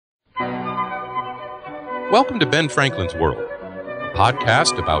Welcome to Ben Franklin's World, a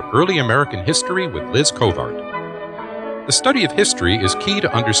podcast about early American history with Liz Covart. The study of history is key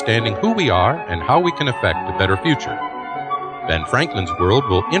to understanding who we are and how we can affect a better future. Ben Franklin's World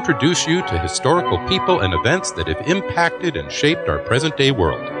will introduce you to historical people and events that have impacted and shaped our present-day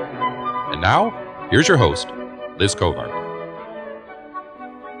world. And now, here's your host, Liz Covart.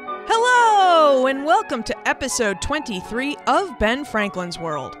 Hello, and welcome to episode 23 of Ben Franklin's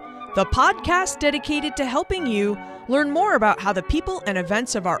World, the podcast dedicated to helping you learn more about how the people and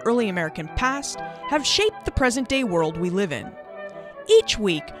events of our early American past have shaped the present-day world we live in. Each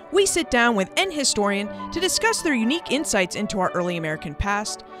week, we sit down with an historian to discuss their unique insights into our early American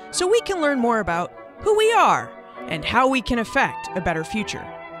past so we can learn more about who we are and how we can affect a better future.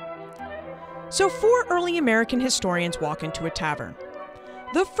 So 4 early American historians walk into a tavern.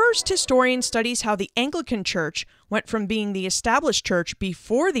 The first historian studies how the Anglican Church went from being the established church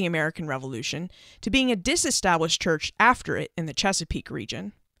before the American Revolution to being a disestablished church after it in the Chesapeake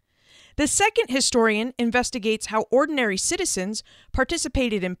region. The second historian investigates how ordinary citizens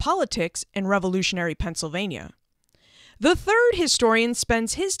participated in politics in revolutionary Pennsylvania. The third historian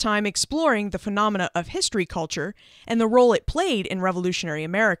spends his time exploring the phenomena of history culture and the role it played in revolutionary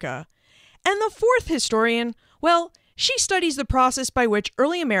America. And the fourth historian, well, she studies the process by which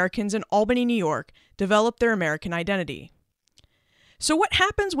early Americans in Albany, New York, developed their American identity. So what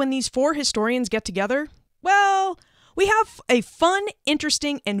happens when these 4 historians get together? Well, we have a fun,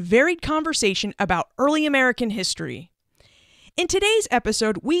 interesting, and varied conversation about early American history. In today's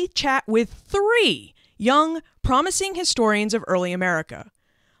episode, we chat with 3 young, promising historians of early America: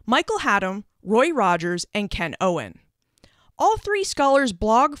 Michael Hattem, Roy Rogers, and Ken Owen. All 3 scholars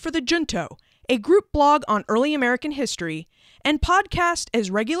blog for the Junto, a group blog on early American history, and podcast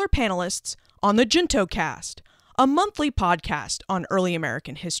as regular panelists on the JuntoCast, a monthly podcast on early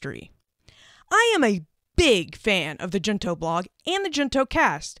American history. I am a big fan of the Junto Blog and the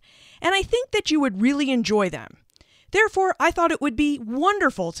JuntoCast, and I think that you would really enjoy them. Therefore, I thought it would be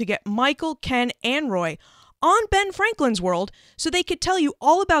wonderful to get Michael, Ken, and Roy on Ben Franklin's World so they could tell you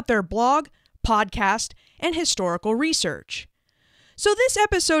all about their blog, podcast, and historical research. So this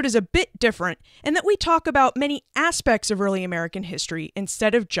episode is a bit different in that we talk about many aspects of early American history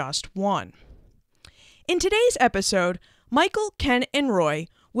instead of just one. In today's episode, Michael, Ken, and Roy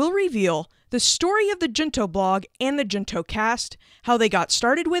will reveal the story of the Junto Blog and the JuntoCast, how they got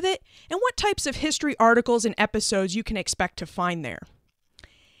started with it, and what types of history articles and episodes you can expect to find there.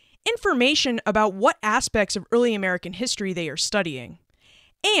 Information about what aspects of early American history they are studying,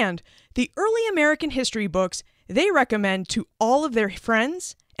 and the early American history books they recommend to all of their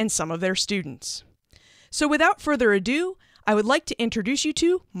friends and some of their students. So without further ado, I would like to introduce you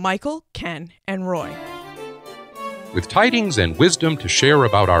to Michael, Ken, and Roy. With tidings and wisdom to share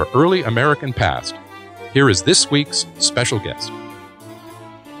about our early American past, here is this week's special guest.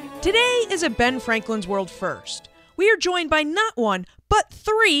 Today is a Ben Franklin's World first. We are joined by not 1, but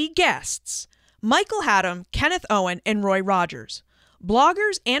 3 guests: Michael Hattem, Kenneth Owen, and Roy Rogers,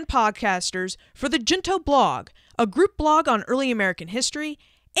 bloggers and podcasters for the Junto Blog, a group blog on early American history,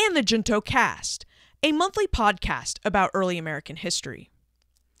 and the JuntoCast, a monthly podcast about early American history.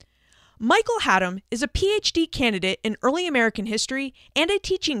 Michael Hattem is a PhD candidate in early American history and a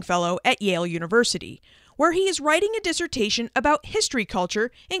teaching fellow at Yale University, where he is writing a dissertation about history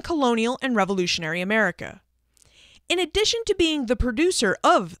culture in colonial and revolutionary America. In addition to being the producer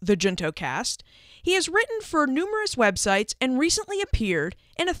of the JuntoCast, he has written for numerous websites and recently appeared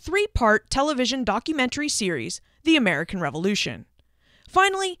in a 3-part television documentary series, The American Revolution.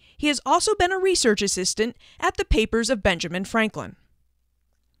 Finally, he has also been a research assistant at the Papers of Benjamin Franklin.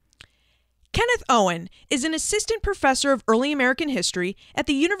 Kenneth Owen is an assistant professor of early American history at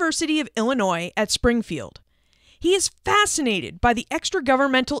the University of Illinois at Springfield. He is fascinated by the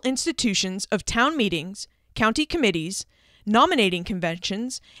extra-governmental institutions of town meetings, county committees, nominating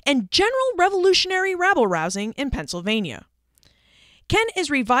conventions, and general revolutionary rabble-rousing in Pennsylvania. Ken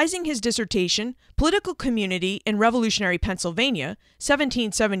is revising his dissertation, Political Community in Revolutionary Pennsylvania,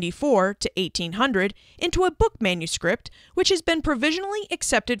 1774 to 1800, into a book manuscript which has been provisionally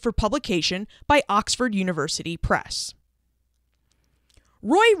accepted for publication by Oxford University Press.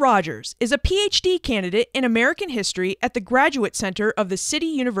 Roy Rogers is a PhD candidate in American history at the Graduate Center of the City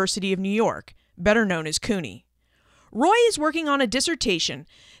University of New York, better known as CUNY. Roy is working on a dissertation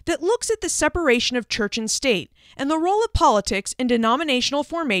that looks at the separation of church and state and the role of politics in denominational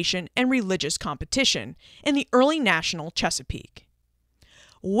formation and religious competition in the early national Chesapeake.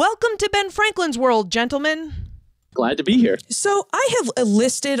 Welcome to Ben Franklin's World, gentlemen. Glad to be here. So I have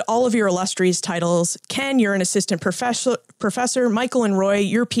listed all of your illustrious titles. Ken, you're an assistant professor. Michael and Roy,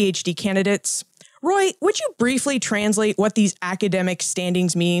 you're PhD candidates. Roy, would you briefly translate what these academic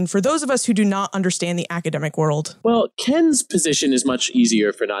standings mean for those of us who do not understand the academic world? Well, Ken's position is much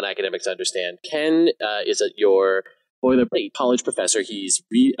easier for non-academics to understand. Ken is your boilerplate college professor. He's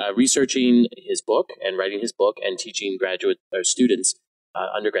researching his book and writing his book and teaching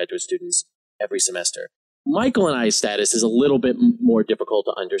undergraduate students every semester. Michael and I's status is a little bit more difficult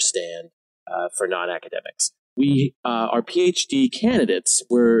to understand for non-academics. We are PhD candidates.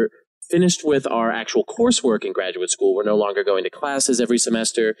 We're finished with our actual coursework in graduate school. We're no longer going to classes every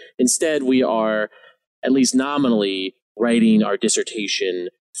semester. Instead, we are, at least nominally, writing our dissertation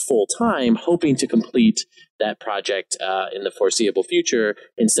full-time, hoping to complete that project in the foreseeable future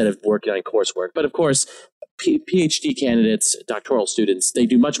instead of working on coursework. But of course, PhD candidates, doctoral students, they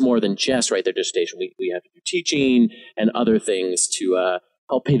do much more than just write their dissertation. We have to do teaching and other things to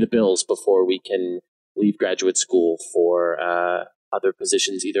help pay the bills before we can leave graduate school for other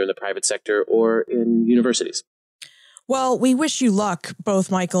positions, either in the private sector or in universities. Well, we wish you luck,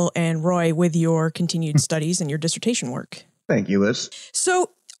 both Michael and Roy, with your continued studies and your dissertation work. Thank you, Liz.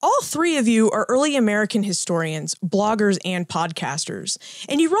 So, all three of you are early American historians, bloggers, and podcasters.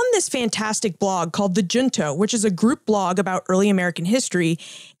 And you run this fantastic blog called The Junto, which is a group blog about early American history,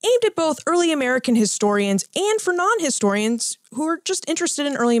 aimed at both early American historians and for non-historians who are just interested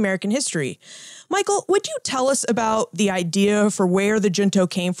in early American history. Michael, would you tell us about the idea for where The Junto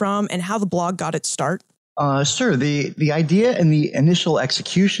came from and how the blog got its start? Sure. The idea and the initial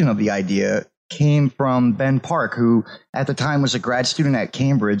execution of the idea came from Ben Park, who at the time was a grad student at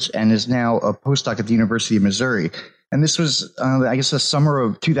Cambridge and is now a postdoc at the University of Missouri. And this was, the summer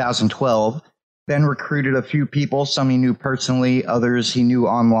of 2012. Ben recruited a few people, some he knew personally, others he knew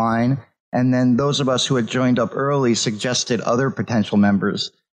online. And then those of us who had joined up early suggested other potential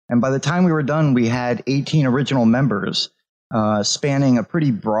members. And by the time we were done, we had 18 original members, spanning a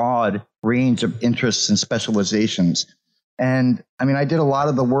pretty broad range of interests and specializations. And I did a lot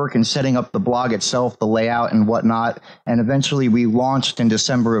of the work in setting up the blog itself, the layout and whatnot. And eventually we launched in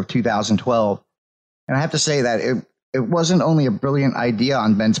December of 2012. And I have to say that it wasn't only a brilliant idea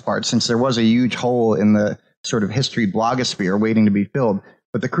on Ben's part, since there was a huge hole in the sort of history blogosphere waiting to be filled.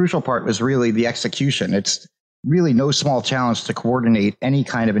 But the crucial part was really the execution. It's really no small challenge to coordinate any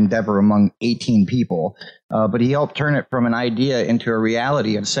kind of endeavor among 18 people. But he helped turn it from an idea into a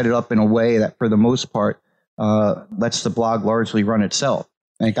reality and set it up in a way that, for the most part, lets the blog largely run itself.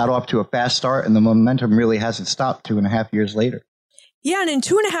 And it got off to a fast start, and the momentum really hasn't stopped 2.5 years later. Yeah, and in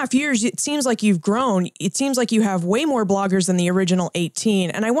 2.5 years, it seems like you've grown. It seems like you have way more bloggers than the original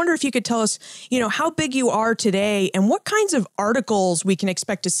 18. And I wonder if you could tell us, how big you are today and what kinds of articles we can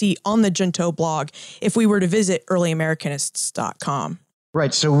expect to see on the Junto blog if we were to visit earlyamericanists.com.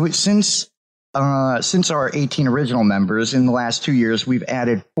 Right. So since our 18 original members, in the last 2 years, we've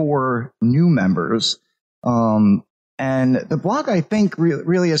added 4 new members. And the blog, I think,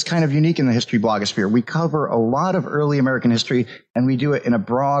 really is kind of unique in the history blogosphere. We cover a lot of early American history, and we do it in a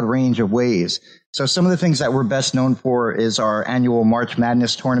broad range of ways. So some of the things that we're best known for is our annual March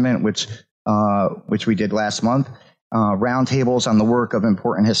Madness tournament, which we did last month, roundtables on the work of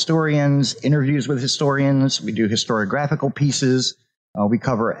important historians, interviews with historians. We do historiographical pieces. We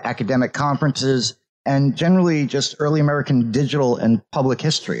cover academic conferences, and generally just early American digital and public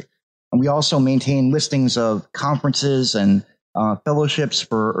history. And we also maintain listings of conferences and fellowships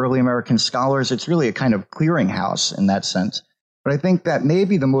for early American scholars. It's really a kind of clearinghouse in that sense. But I think that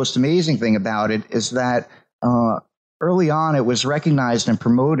maybe the most amazing thing about it is that early on it was recognized and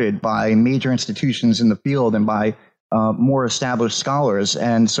promoted by major institutions in the field and by more established scholars.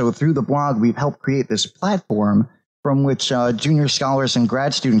 And so through the blog, we've helped create this platform from which junior scholars and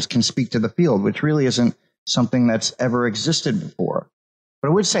grad students can speak to the field, which really isn't something that's ever existed before. But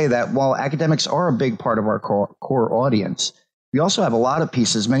I would say that while academics are a big part of our core audience, we also have a lot of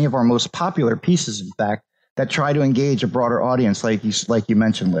pieces, many of our most popular pieces, in fact, that try to engage a broader audience, like you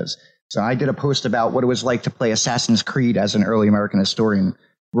mentioned, Liz. So I did a post about what it was like to play Assassin's Creed as an early American historian.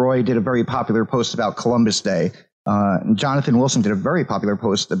 Roy did a very popular post about Columbus Day. And Jonathan Wilson did a very popular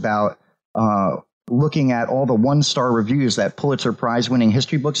post about looking at all the one-star reviews that Pulitzer Prize-winning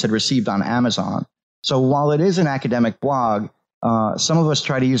history books had received on Amazon. So while it is an academic blog, some of us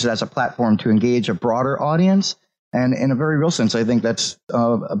try to use it as a platform to engage a broader audience. And in a very real sense, I think that's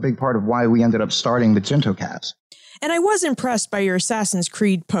a big part of why we ended up starting the JuntoCast. And I was impressed by your Assassin's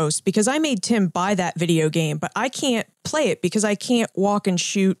Creed post because I made Tim buy that video game, but I can't play it because I can't walk and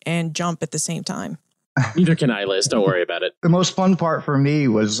shoot and jump at the same time. Neither can I, Liz. Don't worry about it. The most fun part for me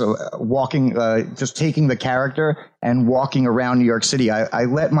was walking, just taking the character and walking around New York City. I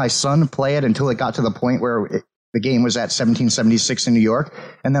let my son play it until it got to the point where the game was at 1776 in New York.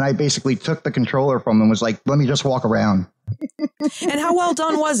 And then I basically took the controller from them and was like, let me just walk around. And how well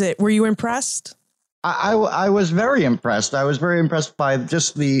done was it? Were you impressed? I was very impressed. I was very impressed by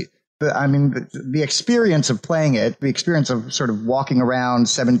just the experience of playing it, the experience of sort of walking around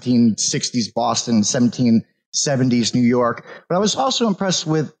 1760s Boston, 1770s New York. But I was also impressed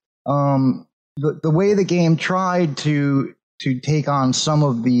with the way the game tried to take on some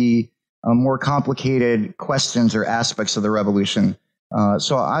of the more complicated questions or aspects of the revolution.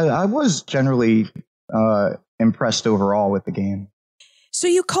 So I was generally impressed overall with the game. So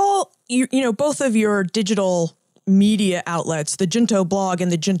you call both of your digital media outlets, the Junto Blog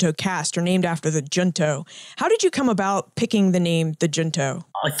and the JuntoCast, are named after the Junto. How did you come about picking the name the Junto?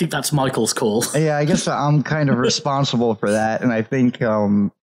 I think that's Michael's call. Yeah, I guess I'm kind of responsible for that, and I think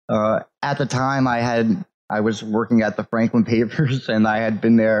at the time I was working at the Franklin Papers, and I had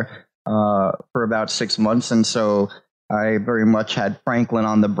been there for about 6 months, and so I very much had Franklin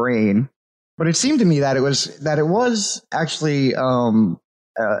on the brain. But it seemed to me that it was actually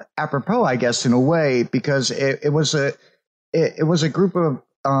apropos, I guess, in a way, because it was a group of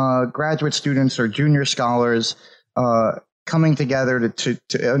graduate students or junior scholars coming together to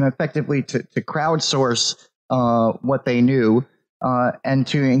effectively crowdsource what they knew and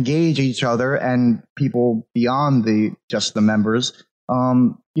to engage each other and people beyond just the members,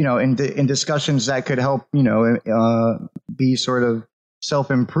 in discussions that could help, be sort of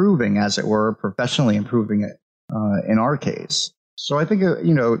self-improving, as it were, professionally improving it in our case. So I think,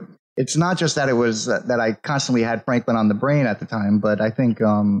 it's not just that it was that I constantly had Franklin on the brain at the time, but I think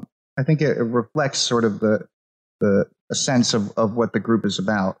it reflects sort of the sense of what the group is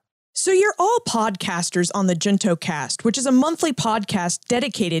about. So you're all podcasters on the JuntoCast, which is a monthly podcast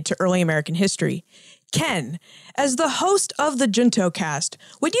dedicated to early American history. Ken, as the host of the JuntoCast,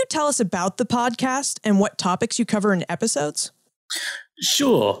 would you tell us about the podcast and what topics you cover in episodes?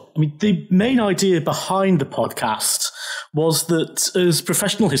 Sure. I mean, the main idea behind the podcast was that as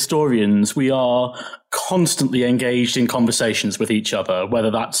professional historians, we are constantly engaged in conversations with each other,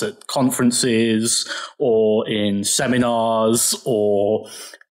 whether that's at conferences or in seminars or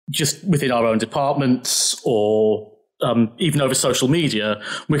just within our own departments or even over social media.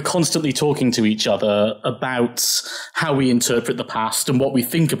 We're constantly talking to each other about how we interpret the past and what we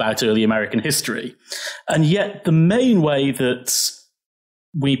think about early American history. And yet the main way that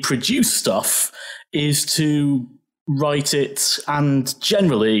we produce stuff is to write it, and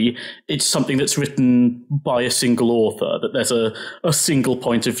generally it's something that's written by a single author, that there's a single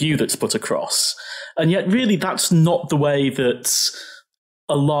point of view that's put across. And yet really that's not the way that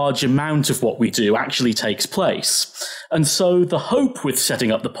a large amount of what we do actually takes place. And so the hope with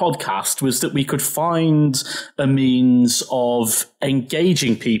setting up the podcast was that we could find a means of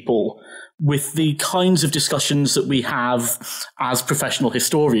engaging people with the kinds of discussions that we have as professional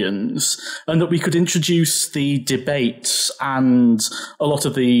historians, and that we could introduce the debates and a lot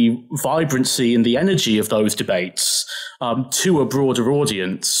of the vibrancy and the energy of those debates to a broader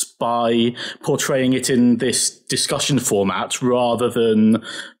audience by portraying it in this discussion format rather than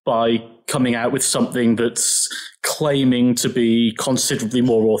by coming out with something that's claiming to be considerably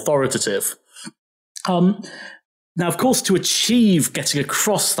more authoritative. Now, of course, to achieve getting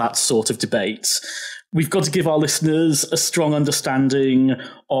across that sort of debate, we've got to give our listeners a strong understanding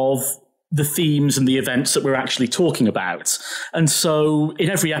of the themes and the events that we're actually talking about. And so in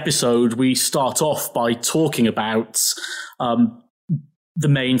every episode, we start off by talking about the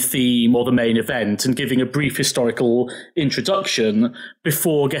main theme or the main event and giving a brief historical introduction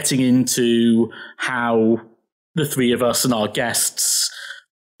before getting into how the three of us and our guests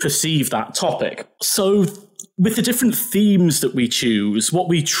perceive that topic. So with the different themes that we choose, what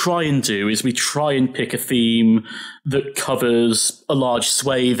we try and do is we try and pick a theme that covers a large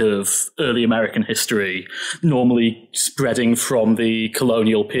swathe of early American history, normally spreading from the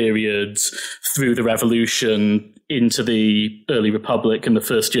colonial period through the Revolution into the early Republic and the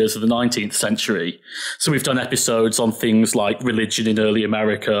first years of the 19th century. So we've done episodes on things like religion in early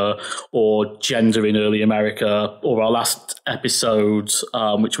America or gender in early America, or our last episode,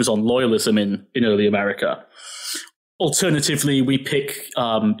 which was on loyalism in early America. Alternatively, we pick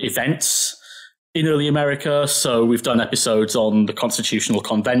events in early America. So we've done episodes on the Constitutional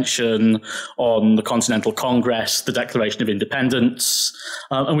Convention, on the Continental Congress, the Declaration of Independence.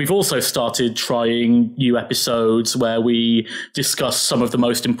 And we've also started trying new episodes where we discuss some of the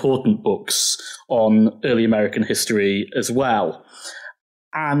most important books on early American history as well.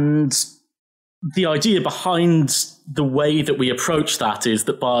 And the idea behind the way that we approach that is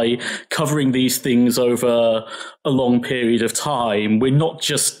that by covering these things over a long period of time, we're not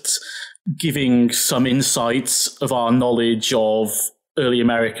just giving some insights of our knowledge of early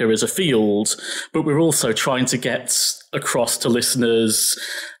America as a field, but we're also trying to get across to listeners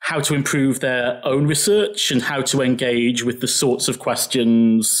how to improve their own research and how to engage with the sorts of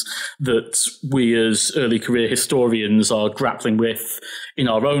questions that we as early career historians are grappling with in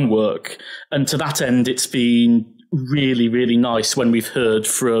our own work. And to that end, it's been really, really nice when we've heard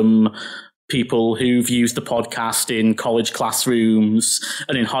from people who've used the podcast in college classrooms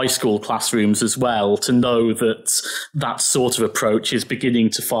and in high school classrooms as well, to know that that sort of approach is beginning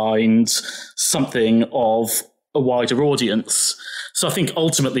to find something of a wider audience. So I think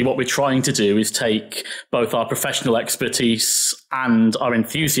ultimately what we're trying to do is take both our professional expertise and our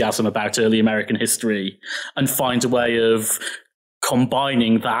enthusiasm about early American history and find a way of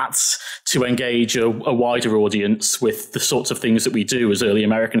combining that to engage a wider audience with the sorts of things that we do as early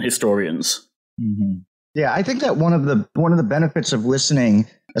American historians. Mm-hmm. Yeah, I think that one of the benefits of listening,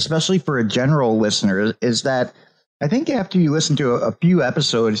 especially for a general listener, is that I think after you listen to a few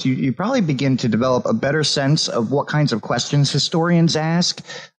episodes, you probably begin to develop a better sense of what kinds of questions historians ask,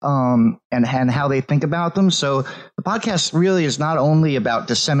 and how they think about them. So the podcast really is not only about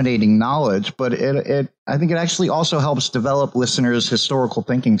disseminating knowledge, but I think it actually also helps develop listeners' historical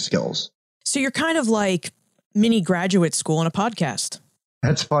thinking skills. So you're kind of like mini graduate school in a podcast.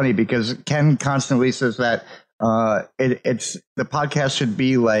 That's funny because Ken constantly says that it's the podcast should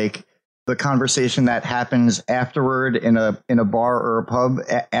be like the conversation that happens afterward in a bar or a pub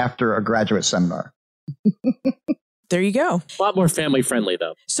after a graduate seminar. There you go. A lot more family friendly,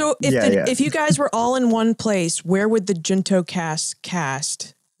 though. So if you guys were all in one place, where would the JuntoCast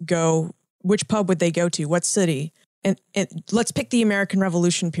cast go? Which pub would they go to? What city? And let's pick the American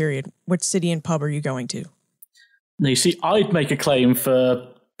Revolution period. What city and pub are you going to? Now, you see, I'd make a claim for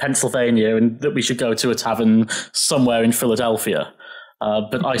Pennsylvania and that we should go to a tavern somewhere in Philadelphia.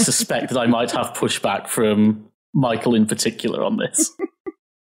 But I suspect that I might have pushback from Michael in particular on this.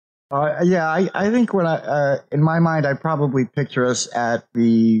 I think when in my mind, I probably picture us at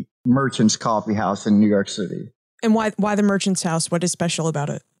the Merchant's Coffee House in New York City. And why the Merchant's House? What is special about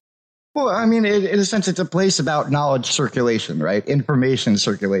it? Well, I mean, in a sense, it's a place about knowledge circulation, right? Information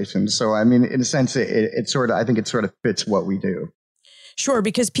circulation. So, I mean, in a sense, it sort of, I think it sort of fits what we do. Sure,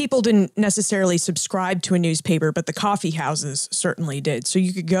 because people didn't necessarily subscribe to a newspaper, but the coffee houses certainly did. So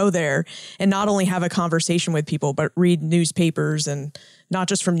you could go there and not only have a conversation with people, but read newspapers, and not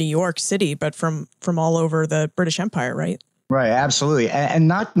just from New York City, but from all over the British Empire, right? Right, absolutely. And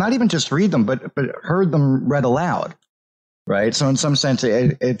not even just read them, but heard them read aloud. Right. So in some sense,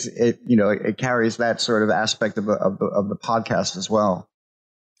 it carries that sort of aspect of the podcast as well.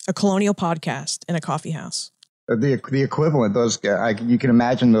 A colonial podcast in a coffee house. The equivalent, you can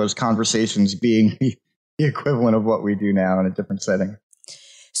imagine those conversations being the equivalent of what we do now in a different setting.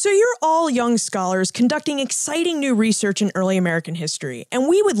 So you're all young scholars conducting exciting new research in early American history, and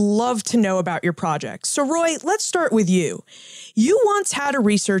we would love to know about your projects. So Roy, let's start with you. You once had a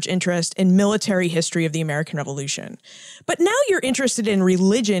research interest in military history of the American Revolution, but now you're interested in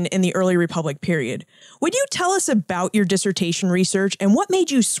religion in the early Republic period. Would you tell us about your dissertation research and what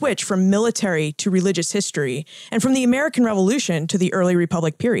made you switch from military to religious history and from the American Revolution to the early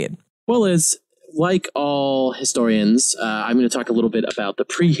Republic period? Well, like all historians, I'm going to talk a little bit about the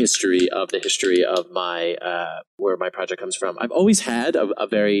prehistory of the history of my where my project comes from. I've always had a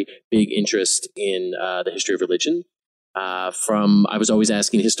very big interest in the history of religion. I was always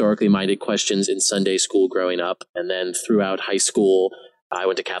asking historically minded questions in Sunday school growing up, and then throughout high school, I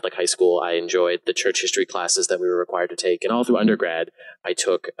went to Catholic high school. I enjoyed the church history classes that we were required to take, and all through undergrad, I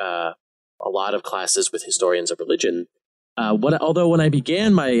took a lot of classes with historians of religion. Although when I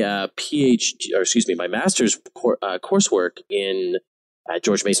began my my master's coursework at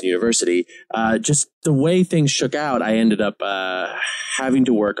George Mason University, just the way things shook out, I ended up having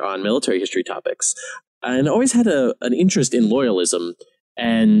to work on military history topics, and always had an interest in loyalism.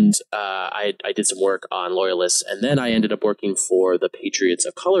 And I did some work on loyalists, and then I ended up working for the Patriots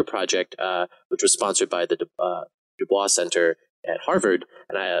of Color project, which was sponsored by the Du Bois Center at Harvard,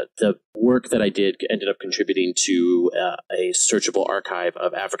 and the work that I did ended up contributing to a searchable archive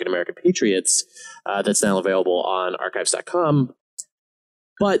of African American patriots that's now available on archives.com.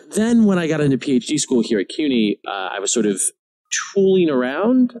 But then when I got into PhD school here at CUNY, I was sort of tooling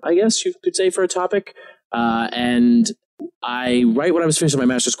around, I guess you could say, for a topic. And right when I was finishing my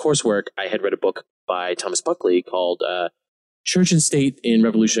master's coursework, I had read a book by Thomas Buckley called Church and State in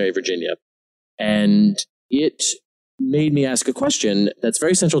Revolutionary Virginia. And it made me ask a question that's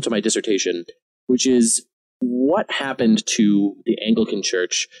very central to my dissertation, which is what happened to the Anglican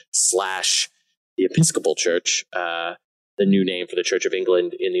Church / the Episcopal Church the new name for the Church of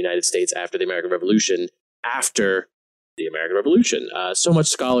England in the United States after the American Revolution. So much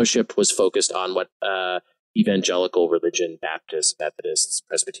scholarship was focused on what evangelical religion, Baptists, Methodists,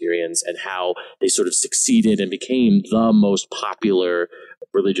 Presbyterians, and how they sort of succeeded and became the most popular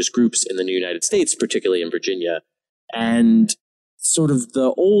religious groups in the United States, particularly in Virginia. And sort of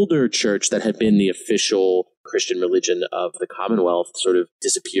the older church that had been the official Christian religion of the Commonwealth sort of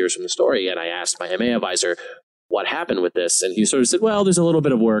disappears from the story. And I asked my MA advisor, what happened with this? And he sort of said, well, there's a little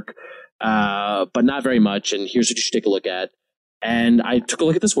bit of work, but not very much. And here's what you should take a look at. And I took a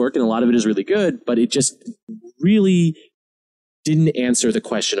look at this work, and a lot of it is really good, but it just really didn't answer the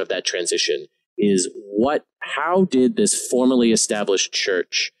question of that transition. How did this formerly established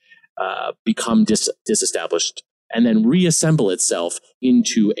church become disestablished and then reassemble itself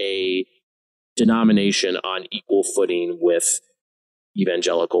into a denomination on equal footing with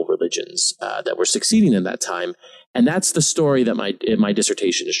evangelical religions that were succeeding in that time? And that's the story that my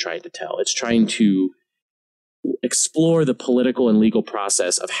dissertation is trying to tell. It's trying to explore the political and legal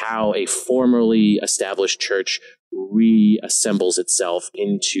process of how a formerly established church reassembles itself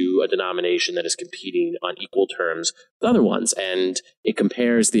into a denomination that is competing on equal terms with other ones. And it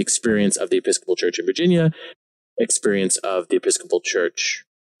compares the experience of the Episcopal Church in Virginia, experience of the Episcopal Church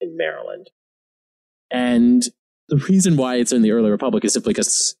in Maryland. And the reason why it's in the early Republic is simply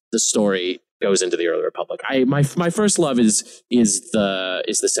because the story goes into the early Republic. My first love is the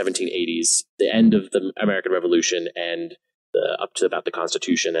 1780s, the end of the American Revolution, and up to about the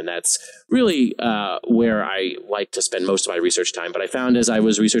Constitution, and that's really where I like to spend most of my research time. But I found as I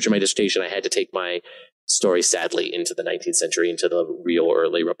was researching my dissertation, I had to take my story, sadly, into the 19th century, into the real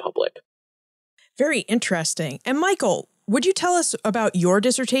early Republic. Very interesting. And Michael, would you tell us about your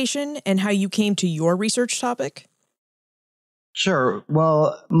dissertation and how you came to your research topic? Sure.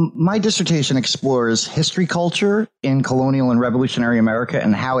 Well, my dissertation explores history culture in colonial and revolutionary America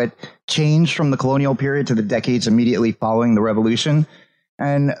and how it changed from the colonial period to the decades immediately following the revolution.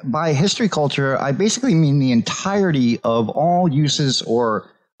 And by history culture, I basically mean the entirety of all uses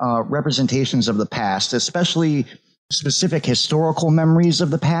or representations of the past, especially specific historical memories of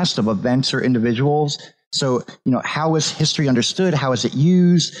the past, of events or individuals. So, how is history understood? How is it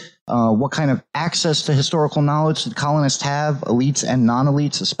used? What kind of access to historical knowledge did colonists have, elites and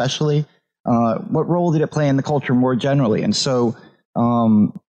non-elites especially? What role did it play in the culture more generally? And so,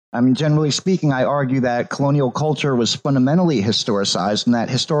 generally speaking, I argue that colonial culture was fundamentally historicized and that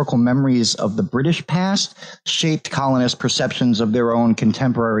historical memories of the British past shaped colonists' perceptions of their own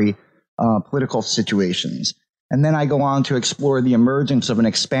contemporary political situations. And then I go on to explore the emergence of an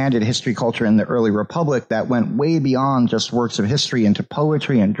expanded history culture in the early Republic that went way beyond just works of history into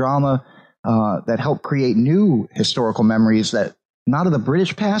poetry and drama that helped create new historical memories that not of the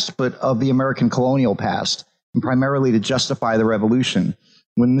British past, but of the American colonial past, and primarily to justify the revolution.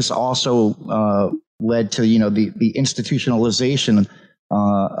 When this also led to, the institutionalization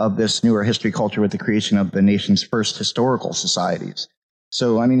of this newer history culture with the creation of the nation's first historical societies.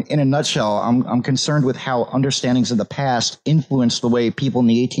 So, in a nutshell, I'm concerned with how understandings of the past influenced the way people in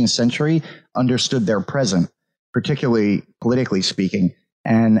the 18th century understood their present, particularly politically speaking,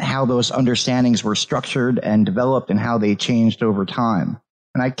 and how those understandings were structured and developed and how they changed over time.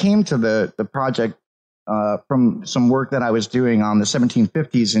 And I came to the project from some work that I was doing on the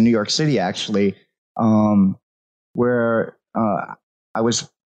 1750s in New York City, actually, where I was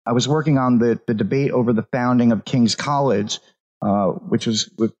working on the debate over the founding of King's College, which was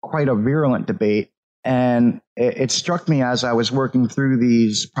quite a virulent debate. And it struck me as I was working through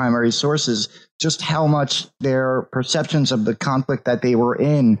these primary sources just how much their perceptions of the conflict that they were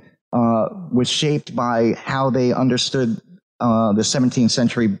in was shaped by how they understood the 17th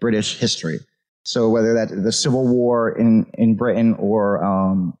century British history. So whether that's the Civil War in Britain or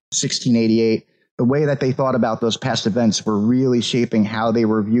 1688, the way that they thought about those past events were really shaping how they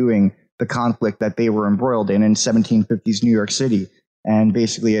were viewing the conflict that they were embroiled in 1750s New York City. And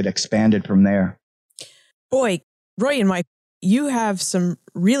basically it expanded from there. Boy, Roy and Mike, you have some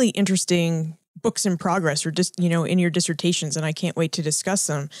really interesting books in progress or just, in your dissertations, and I can't wait to discuss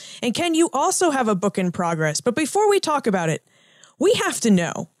them. And Ken, you also have a book in progress. But before we talk about it, we have to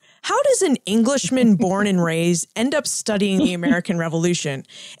know, how does an Englishman born and raised end up studying the American Revolution?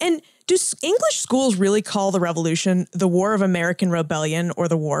 And do English schools really call the Revolution the War of American Rebellion or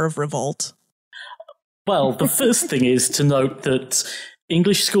the War of Revolt? Well, the first thing is to note that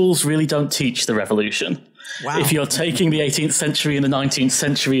English schools really don't teach the Revolution. Wow. If you're taking the 18th century and the 19th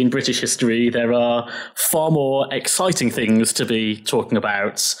century in British history, there are far more exciting things to be talking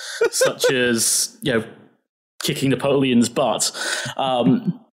about, such as, kicking Napoleon's butt.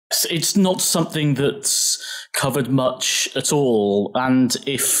 It's not something that's covered much at all. And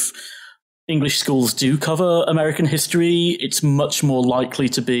if English schools do cover American history, it's much more likely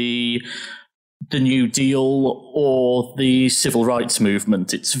to be the New Deal or the Civil Rights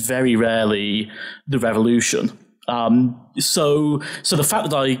Movement. It's very rarely the Revolution. So the fact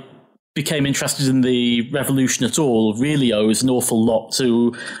that I became interested in the Revolution at all really owes an awful lot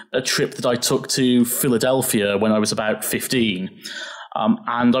to a trip that I took to Philadelphia when I was about 15.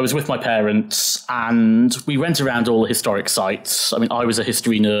 And I was with my parents, and we went around all the historic sites. I mean, I was a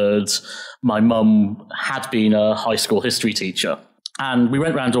history nerd. My mum had been a high school history teacher. And we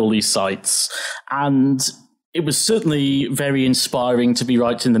went around all these sites, and it was certainly very inspiring to be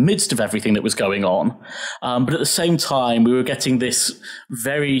right in the midst of everything that was going on. But at the same time, we were getting this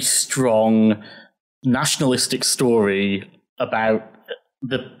very strong nationalistic story about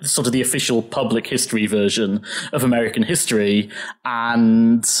the sort of the official public history version of American history.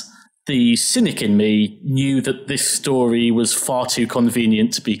 And the cynic in me knew that this story was far too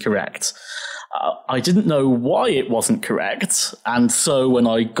convenient to be correct. I didn't know why it wasn't correct. And so when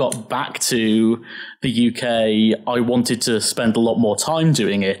I got back to the UK, I wanted to spend a lot more time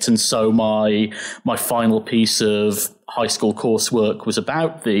doing it. And so my final piece of high school coursework was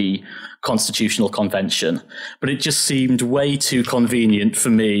about the Constitutional Convention. But it just seemed way too convenient for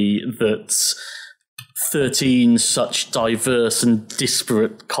me that 13 such diverse and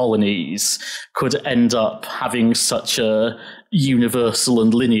disparate colonies could end up having such a universal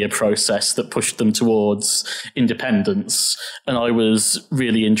and linear process that pushed them towards independence. And I was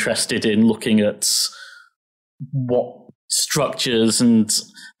really interested in looking at what structures and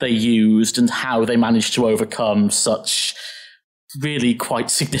they used and how they managed to overcome such really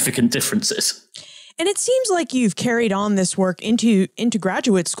quite significant differences. And it seems like you've carried on this work into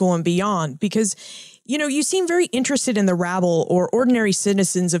graduate school and beyond, because you know, you seem very interested in the rabble or ordinary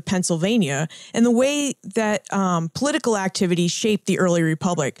citizens of Pennsylvania and the way that political activity shaped the early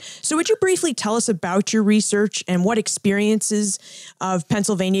republic. So would you briefly tell us about your research and what experiences of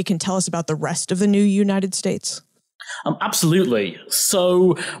Pennsylvania can tell us about the rest of the new United States? Absolutely.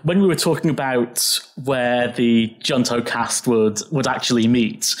 So when we were talking about where the JuntoCast would actually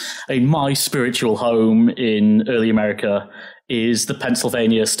meet, my spiritual home in early America is the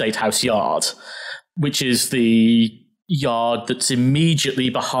Pennsylvania State House Yard, which is the yard that's immediately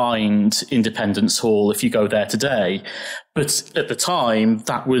behind Independence Hall if you go there today. But at the time,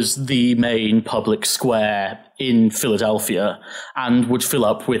 that was the main public square in Philadelphia and would fill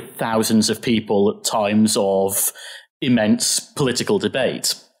up with thousands of people at times of immense political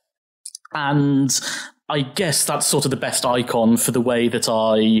debate. And I guess that's sort of the best icon for the way that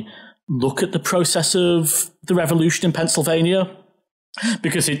I look at the process of the revolution in Pennsylvania,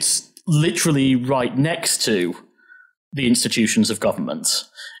 because it's literally right next to the institutions of government.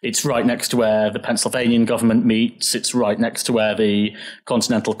 It's right next to where the Pennsylvanian government meets. It's right next to where the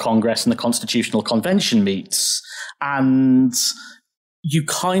Continental Congress and the Constitutional Convention meets. And you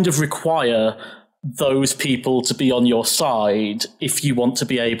kind of require those people to be on your side if you want to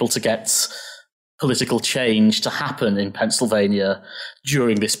be able to get political change to happen in Pennsylvania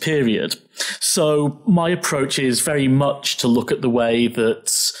during this period. So my approach is very much to look at the way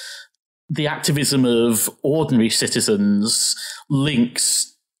that the activism of ordinary citizens links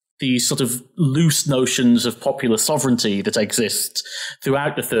these sort of loose notions of popular sovereignty that exist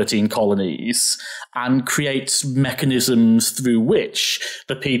throughout the 13 colonies and creates mechanisms through which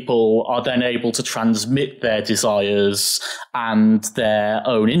the people are then able to transmit their desires and their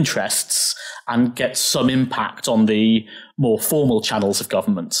own interests and get some impact on the more formal channels of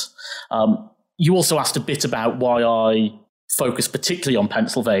government. You also asked a bit about why I focus particularly on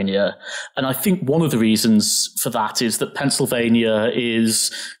Pennsylvania. And I think one of the reasons for that is that Pennsylvania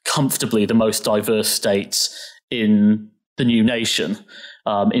is comfortably the most diverse state in the new nation,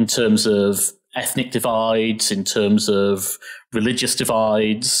 in terms of ethnic divides, in terms of religious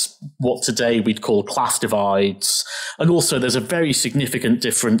divides, what today we'd call class divides. And also there's a very significant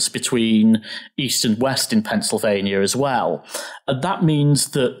difference between East and West in Pennsylvania as well. And that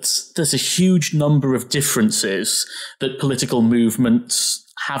means that there's a huge number of differences that political movements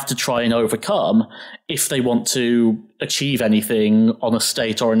have to try and overcome if they want to achieve anything on a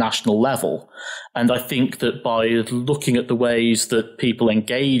state or a national level. And I think that by looking at the ways that people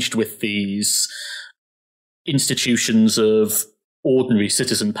engaged with these institutions of ordinary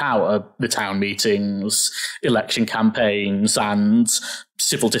citizen power, the town meetings, election campaigns, and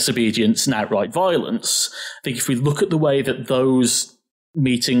civil disobedience and outright violence, I think if we look at the way that those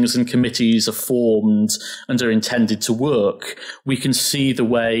meetings and committees are formed and are intended to work, we can see the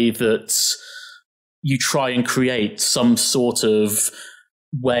way that you try and create some sort of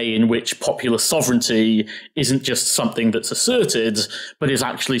way in which popular sovereignty isn't just something that's asserted, but is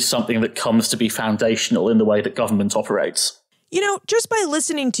actually something that comes to be foundational in the way that government operates. You know, just by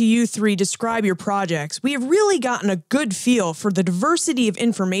listening to you three describe your projects, we have really gotten a good feel for the diversity of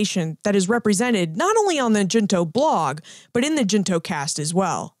information that is represented not only on the Junto blog, but in the JuntoCast as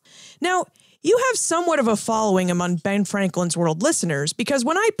well. Now, you have somewhat of a following among Ben Franklin's World listeners because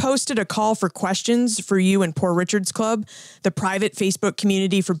when I posted a call for questions for you and Poor Richard's Club, the private Facebook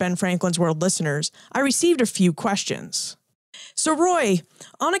community for Ben Franklin's World listeners, I received a few questions. So Roy,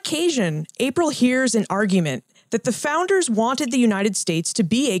 on occasion, April hears an argument that the founders wanted the United States to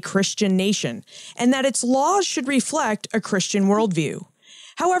be a Christian nation and that its laws should reflect a Christian worldview.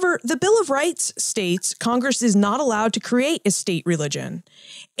 However, the Bill of Rights states Congress is not allowed to create a state religion.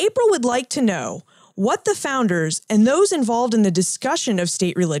 April would like to know what the founders and those involved in the discussion of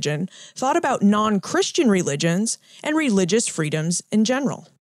state religion thought about non-Christian religions and religious freedoms in general.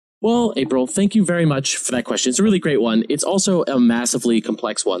 Well, April, thank you very much for that question. It's a really great one. It's also a massively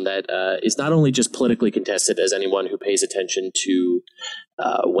complex one that is not only just politically contested, as anyone who pays attention to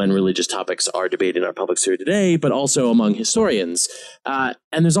when religious topics are debated in our public sphere today, but also among historians. And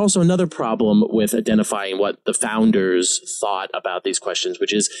there's also another problem with identifying what the founders thought about these questions,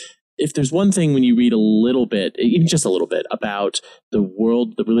 which is if there's one thing when you read a little bit, even just a little bit, about the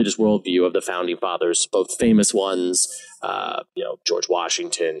religious worldview of the founding fathers, both famous ones, George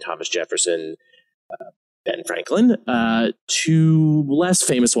Washington, Thomas Jefferson, Ben Franklin, to less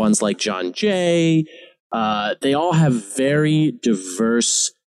famous ones like John Jay, they all have very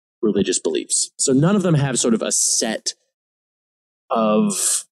diverse religious beliefs. So none of them have sort of a set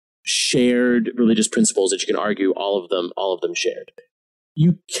of shared religious principles that you can argue all of them shared.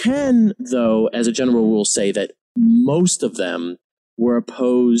 You can, though, as a general rule, say that most of them were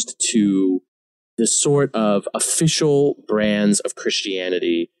opposed to the sort of official brands of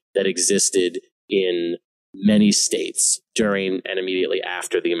Christianity that existed in many states during and immediately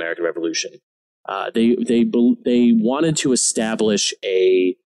after the American Revolution. They wanted to establish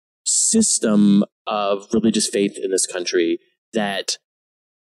a system of religious faith in this country that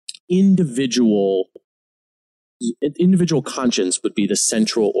individual conscience would be the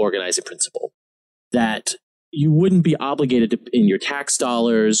central organizing principle, that you wouldn't be obligated to, in your tax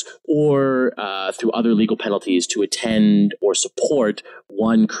dollars or through other legal penalties, to attend or support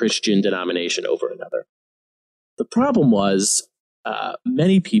one Christian denomination over another. The problem was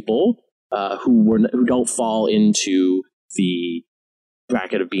many people who don't fall into the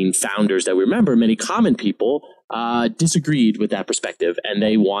bracket of being founders that we remember, many common people disagreed with that perspective, and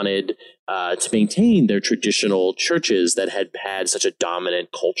they wanted to maintain their traditional churches that had had such a dominant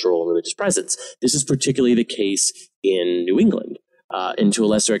cultural and religious presence. This is particularly the case in New England, and to a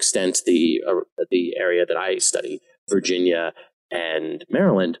lesser extent the area that I study, Virginia and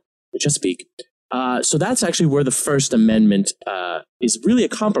Maryland, the Chesapeake. So that's actually where the First Amendment is really a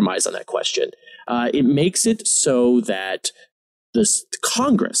compromise on that question. It makes it so that the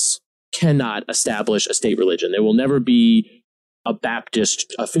Congress cannot establish a state religion. There will never be a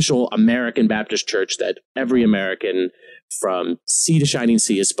official American Baptist church that every American from sea to shining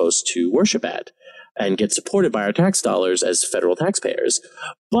sea is supposed to worship at and get supported by our tax dollars as federal taxpayers.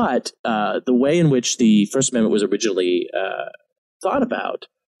 But the way in which the First Amendment was originally thought about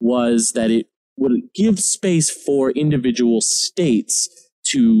was that it would give space for individual states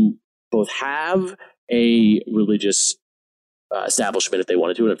to both have a religious establishment if they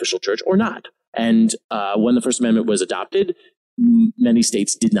wanted to, an official church, or not. And when the First Amendment was adopted, many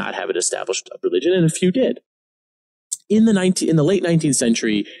states did not have an established religion, and a few did. In the late 19th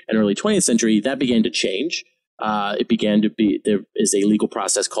century and early 20th century, that began to change. It began to be, there is a legal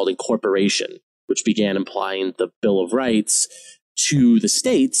process called incorporation, which began applying the Bill of Rights to the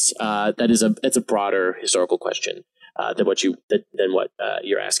states. It's a broader historical question than what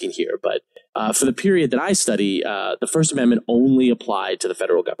you're asking here. But for the period that I study, the First Amendment only applied to the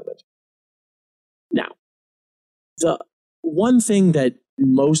federal government. Now, the one thing that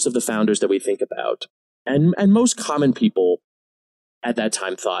most of the founders that we think about, and most common people at that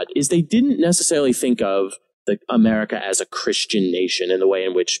time thought, is they didn't necessarily think of America as a Christian nation in the way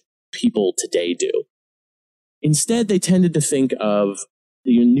in which people today do. Instead, they tended to think of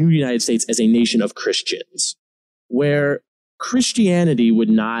the new United States as a nation of Christians, where Christianity would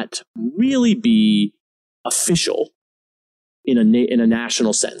not really be official in a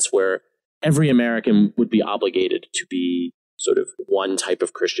national sense, where every American would be obligated to be sort of one type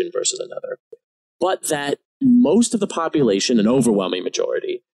of Christian versus another, but that most of the population, an overwhelming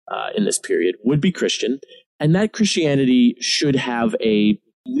majority in this period, would be Christian, and that Christianity should have a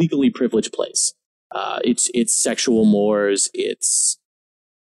legally privileged place. Its sexual mores, its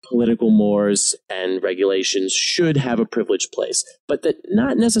political mores and regulations should have a privileged place, but that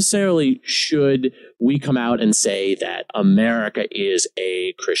not necessarily should we come out and say that America is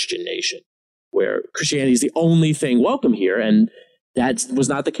a Christian nation, where Christianity is the only thing welcome here. And that was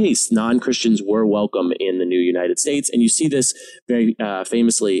not the case. Non-Christians were welcome in the new United States. And you see this very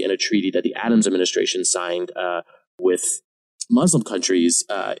famously in a treaty that the Adams administration signed with Muslim countries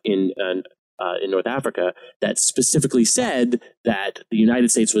in North Africa that specifically said that the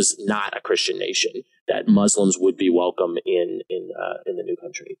United States was not a Christian nation, that Muslims would be welcome in the new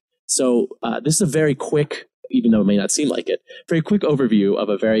country. So this is a very quick, even though it may not seem like it, very quick overview of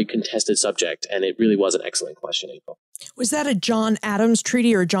a very contested subject, and it really was an excellent question, April. Was that a John Adams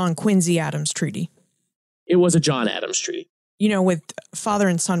treaty or a John Quincy Adams treaty? It was a John Adams treaty. You know, with father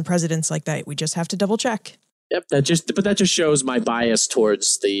and son presidents like that, we just have to double check. Yep, that just shows my bias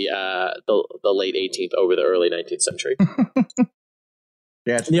towards the late 18th over the early 19th century.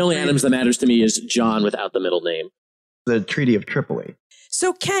 Yeah, the only Adams that matters to me is John without the middle name. The Treaty of Tripoli.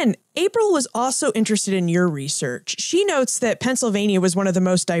 So, Ken, April was also interested in your research. She notes that Pennsylvania was one of the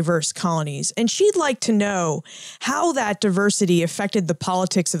most diverse colonies, and she'd like to know how that diversity affected the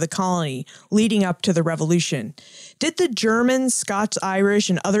politics of the colony leading up to the Revolution. Did the Germans, Scots, Irish,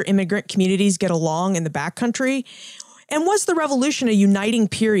 and other immigrant communities get along in the backcountry? And was the Revolution a uniting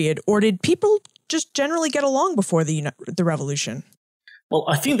period, or did people just generally get along before the Revolution? Well,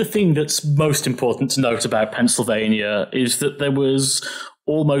 I think the thing that's most important to note about Pennsylvania is that there was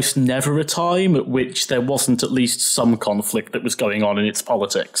almost never a time at which there wasn't at least some conflict that was going on in its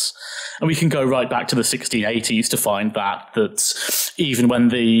politics. And we can go right back to the 1680s to find that even when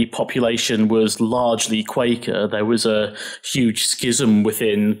the population was largely Quaker, there was a huge schism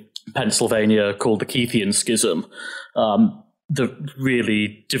within Pennsylvania called the Keithian Schism, that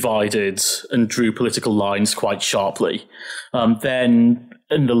really divided and drew political lines quite sharply. Then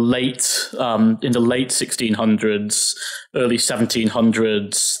in the late 1600s, early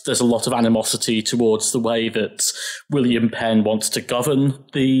 1700s, there's a lot of animosity towards the way that William Penn wants to govern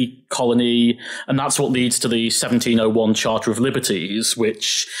the colony, and that's what leads to the 1701 Charter of Liberties,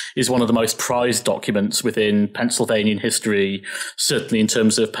 which is one of the most prized documents within Pennsylvanian history, certainly in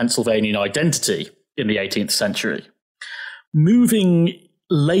terms of Pennsylvanian identity in the 18th century. Moving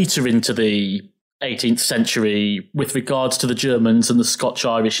later into the 18th century, with regards to the Germans and the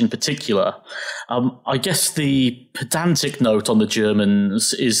Scotch-Irish in particular, I guess the pedantic note on the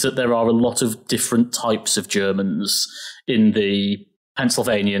Germans is that there are a lot of different types of Germans in the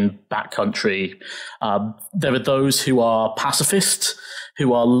Pennsylvanian backcountry. There are those who are pacifist,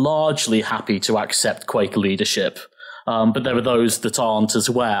 who are largely happy to accept Quaker leadership, but there are those that aren't as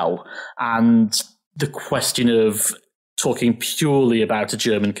well. And the question of talking purely about a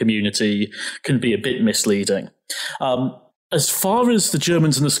German community can be a bit misleading. As far as the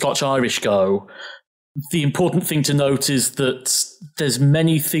Germans and the Scotch-Irish go, the important thing to note is that there's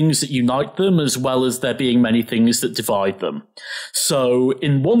many things that unite them as well as there being many things that divide them. So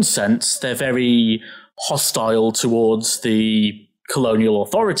in one sense, they're very hostile towards the colonial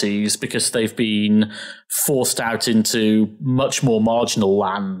authorities because they've been forced out into much more marginal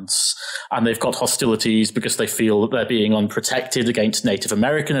lands, and they've got hostilities because they feel that they're being unprotected against Native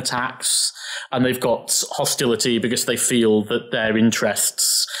American attacks, and they've got hostility because they feel that their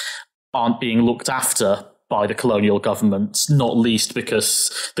interests aren't being looked after by the colonial government, not least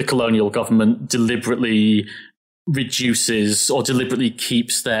because the colonial government deliberately reduces or deliberately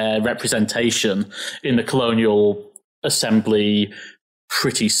keeps their representation in the colonial assembly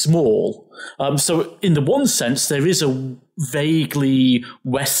pretty small. So in the one sense, there is a vaguely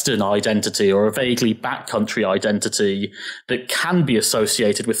Western identity or a vaguely backcountry identity that can be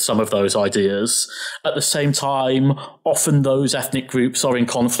associated with some of those ideas. At the same time, often those ethnic groups are in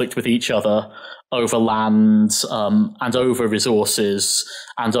conflict with each other over land and over resources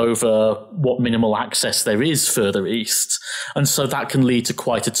and over what minimal access there is further east. And so that can lead to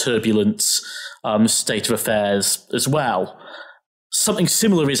quite a turbulent state of affairs as well. Something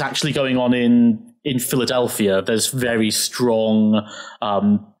similar is actually going on in Philadelphia. There's very strong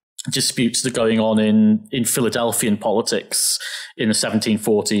disputes that are going on in Philadelphian politics in the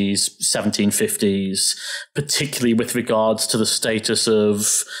 1740s, 1750s, particularly with regards to the status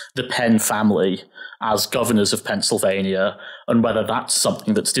of the Penn family as governors of Pennsylvania and whether that's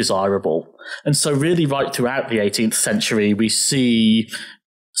something that's desirable. And so really right throughout the 18th century, we see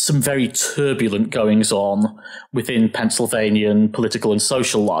some very turbulent goings-on within Pennsylvanian political and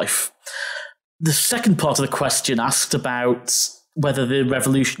social life. The second part of the question asked about whether the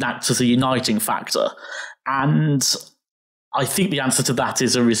revolution acts as a uniting factor. And I think the answer to that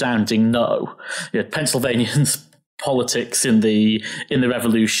is a resounding no. Pennsylvanians politics in the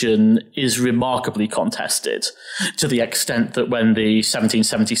revolution is remarkably contested, to the extent that when the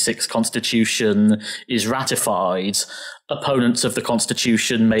 1776 Constitution is ratified, opponents of the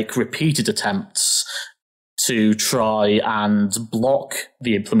Constitution make repeated attempts to try and block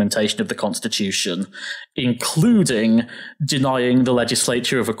the implementation of the Constitution, including denying the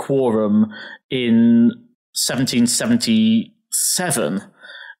legislature of a quorum in 1777,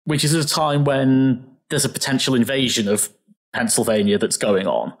 which is at a time when there's a potential invasion of Pennsylvania that's going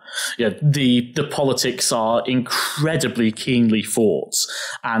on. The politics are incredibly keenly fought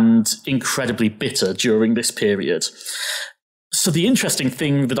and incredibly bitter during this period. So the interesting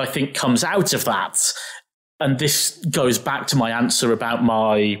thing that I think comes out of that, and this goes back to my answer about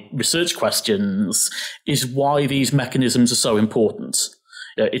my research questions, is why these mechanisms are so important.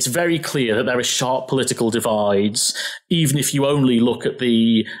 It's very clear that there are sharp political divides, even if you only look at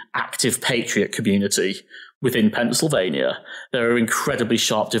the active patriot community within Pennsylvania. There are incredibly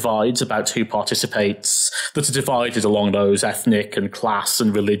sharp divides about who participates that are divided along those ethnic and class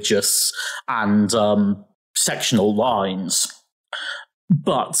and religious and sectional lines.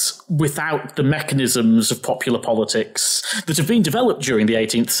 But without the mechanisms of popular politics that have been developed during the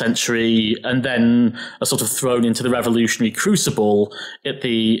 18th century and then are sort of thrown into the revolutionary crucible at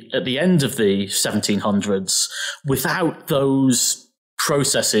the end of the 1700s, without those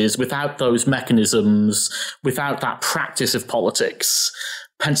processes, without those mechanisms, without that practice of politics,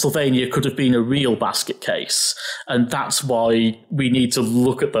 Pennsylvania could have been a real basket case. And that's why we need to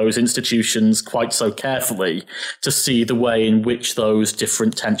look at those institutions quite so carefully to see the way in which those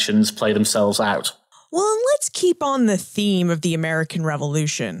different tensions play themselves out. Well, and let's keep on the theme of the American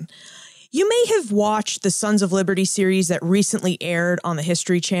Revolution. You may have watched the Sons of Liberty series that recently aired on the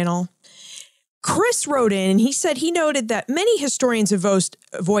History Channel. Chris wrote in and he said he noted that many historians have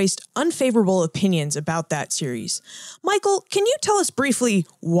voiced unfavorable opinions about that series. Michael, can you tell us briefly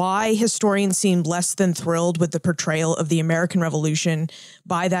why historians seemed less than thrilled with the portrayal of the American Revolution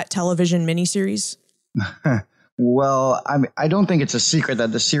by that television miniseries? Well, I don't think it's a secret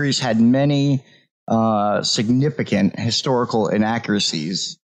that the series had many significant historical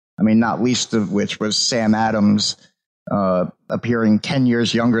inaccuracies. I mean, not least of which was Sam Adams appearing 10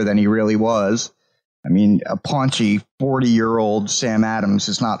 years younger than he really was. I mean, a paunchy 40-year-old Sam Adams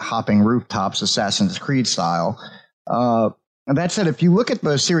is not hopping rooftops Assassin's Creed style. And that said, if you look at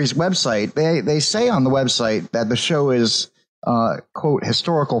the series website, they say on the website that the show is, quote,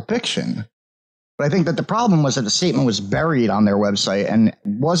 historical fiction. But I think that the problem was that the statement was buried on their website and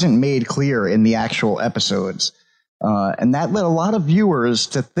wasn't made clear in the actual episodes. And that led a lot of viewers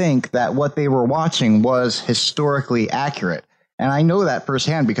to think that what they were watching was historically accurate. And I know that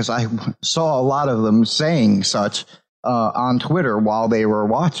firsthand because I saw a lot of them saying such on Twitter while they were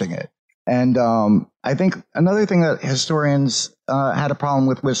watching it. And I think another thing that historians had a problem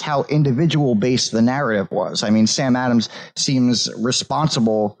with was how individual-based the narrative was. I mean, Sam Adams seems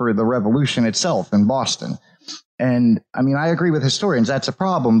responsible for the revolution itself in Boston. And I mean, I agree with historians, that's a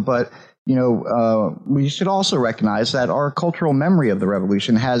problem, but you know, we should also recognize that our cultural memory of the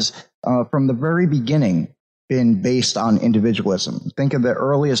revolution has, from the very beginning, been based on individualism. Think of the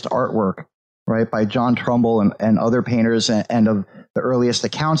earliest artwork, right, by John Trumbull and other painters, and of the earliest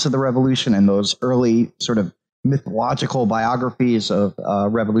accounts of the revolution and those early sort of mythological biographies of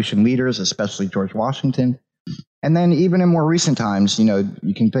revolution leaders, especially George Washington. And then even in more recent times, you know,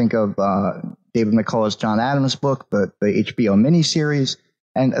 you can think of David McCullough's John Adams book, the HBO miniseries,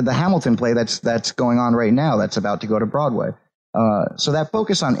 and the Hamilton play that's going on right now, that's about to go to Broadway. So that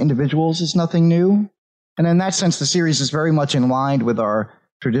focus on individuals is nothing new. And in that sense, the series is very much in line with our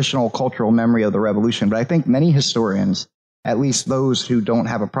traditional cultural memory of the revolution. But I think many historians, at least those who don't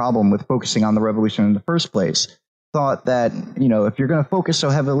have a problem with focusing on the revolution in the first place, thought that, you know, if you're going to focus so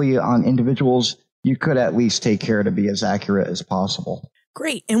heavily on individuals, you could at least take care to be as accurate as possible.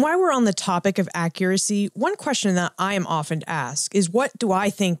 Great. And while we're on the topic of accuracy, one question that I am often asked is, what do I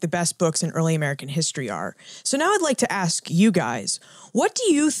think the best books in early American history are? So now I'd like to ask you guys, what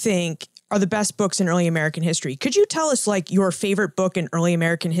do you think are the best books in early American history? Could you tell us, like, your favorite book in early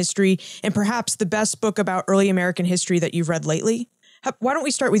American history and perhaps the best book about early American history that you've read lately? Why don't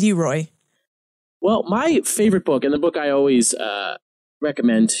we start with you, Roy? Well, my favorite book, and the book I always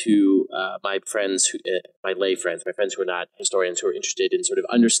recommend to my friends, my lay friends, my friends who are not historians, who are interested in sort of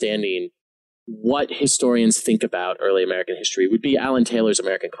understanding what historians think about early American history, would be Alan Taylor's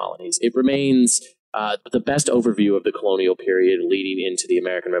American Colonies. It remains the best overview of the colonial period leading into the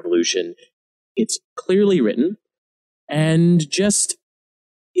American Revolution. It's clearly written and just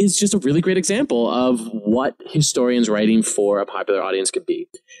is just a really great example of what historians writing for a popular audience could be.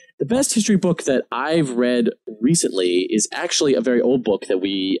 The best history book that I've read recently is actually a very old book that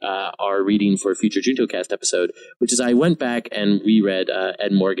we are reading for a future JuntoCast episode, which is I went back and reread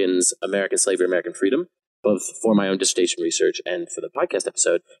Ed Morgan's American Slavery, American Freedom, both for my own dissertation research and for the podcast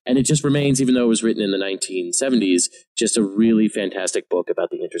episode. And it just remains, even though it was written in the 1970s, just a really fantastic book about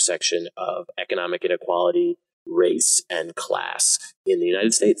the intersection of economic inequality, race, and class in the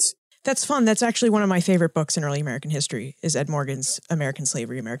United States. That's fun. That's actually one of my favorite books in early American history is Ed Morgan's American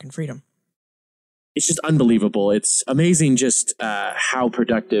Slavery, American Freedom. It's just unbelievable. It's amazing just how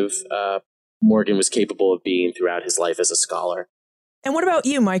productive Morgan was capable of being throughout his life as a scholar. And what about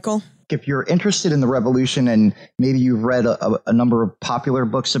you, Michael? If you're interested in the Revolution and maybe you've read a number of popular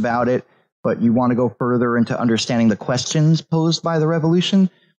books about it, but you want to go further into understanding the questions posed by the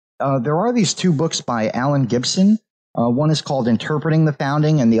Revolution, there are these two books by Alan Gibson. One is called Interpreting the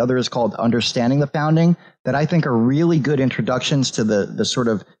Founding, and the other is called Understanding the Founding, that I think are really good introductions to the sort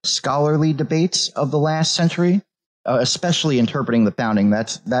of scholarly debates of the last century, especially Interpreting the Founding.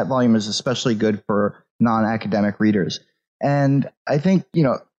 That volume is especially good for non-academic readers. And I think,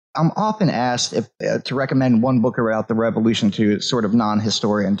 I'm often asked to recommend one book about the Revolution to sort of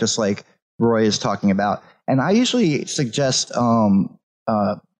non-historian, just like Roy is talking about. And I usually suggest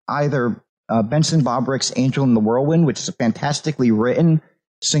either Benson Bobrick's Angel in the Whirlwind, which is a fantastically written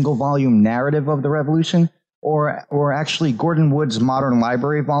single-volume narrative of the Revolution, or actually Gordon Wood's Modern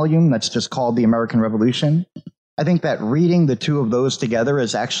Library volume that's just called The American Revolution. I think that reading the two of those together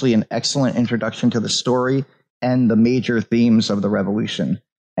is actually an excellent introduction to the story and the major themes of the Revolution.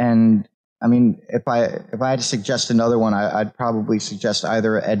 And I mean, if I had to suggest another one, I'd probably suggest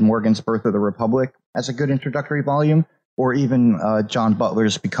either Ed Morgan's Birth of the Republic as a good introductory volume, or even John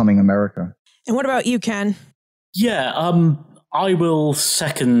Butler's Becoming America. And what about you, Ken? Yeah, I will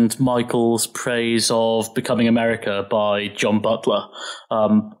second Michael's praise of Becoming America by John Butler.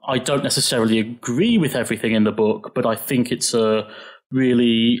 I don't necessarily agree with everything in the book, but I think it's a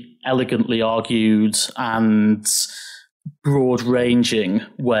really elegantly argued and broad-ranging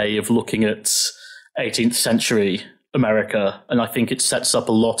way of looking at 18th century America, and I think it sets up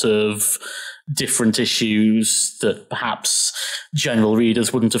a lot of different issues that perhaps general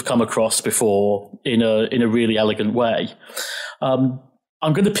readers wouldn't have come across before in a really elegant way. I'm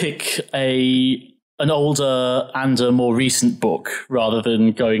going to pick an older and a more recent book rather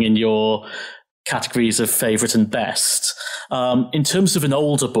than going in your categories of favourite and best. In terms of an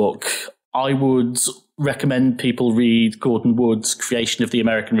older book, I would recommend people read Gordon Wood's Creation of the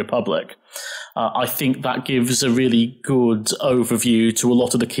American Republic. I think that gives a really good overview to a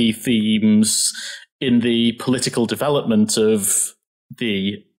lot of the key themes in the political development of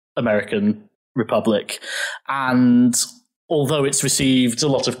the American Republic. And although it's received a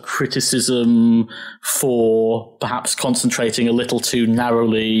lot of criticism for perhaps concentrating a little too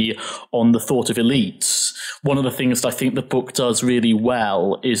narrowly on the thought of elites, one of the things that I think the book does really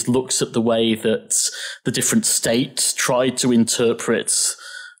well is looks at the way that the different states tried to interpret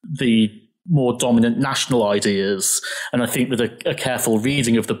the more dominant national ideas. And I think that a careful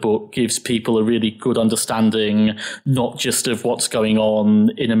reading of the book gives people a really good understanding, not just of what's going on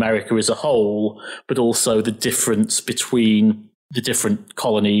in America as a whole, but also the difference between the different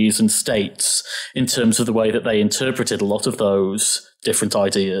colonies and states in terms of the way that they interpreted a lot of those different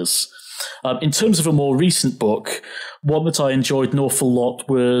ideas. In terms of a more recent book, one that I enjoyed an awful lot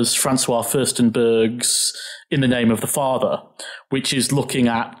was Francois Furstenberg's In the Name of the Father, which is looking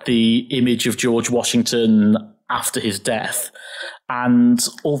at the image of George Washington after his death. And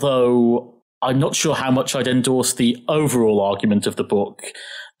although I'm not sure how much I'd endorse the overall argument of the book,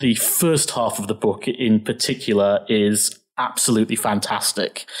 the first half of the book in particular is absolutely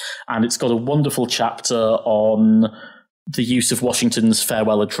fantastic. And it's got a wonderful chapter on the use of Washington's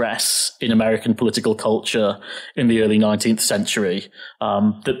farewell address in American political culture in the early 19th century,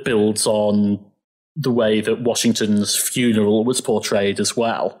 that builds on the way that Washington's funeral was portrayed as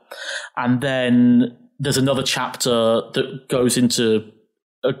well. And then there's another chapter that goes into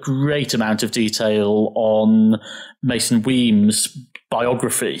a great amount of detail on Mason Weems'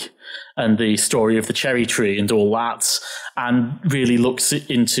 biography and the story of the cherry tree and all that, and really looks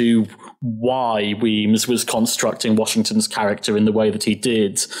into why Weems was constructing Washington's character in the way that he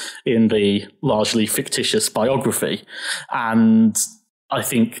did in the largely fictitious biography. And I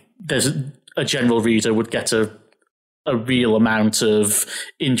think there's a general reader would get a real amount of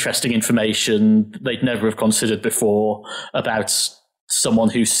interesting information they'd never have considered before about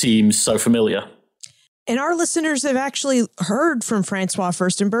someone who seems so familiar. And our listeners have actually heard from Francois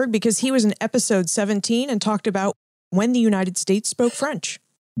Furstenberg because he was in episode 17 and talked about when the United States spoke French.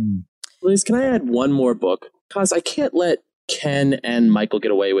 Liz, can I add one more book? Because I can't let Ken and Michael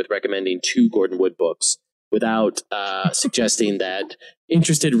get away with recommending 2 Gordon Wood books without suggesting that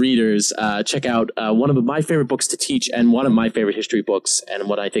interested readers check out one of my favorite books to teach and one of my favorite history books and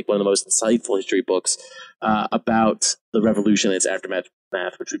what I think one of the most insightful history books about the Revolution and its aftermath,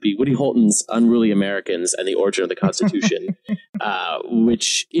 which would be Woody Holton's Unruly Americans and the Origin of the Constitution,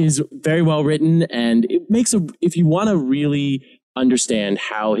 which is very well written. And it makes if you want to really understand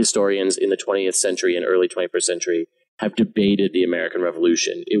how historians in the 20th century and early 21st century have debated the American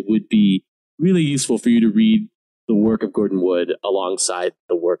Revolution, it would be really useful for you to read the work of Gordon Wood alongside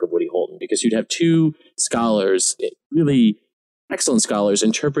the work of Woody Holton, because you'd have 2 scholars, really excellent scholars,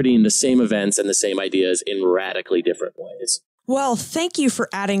 interpreting the same events and the same ideas in radically different ways. Well, thank you for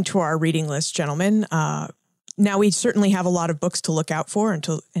adding to our reading list, gentlemen. Now we certainly have a lot of books to look out for and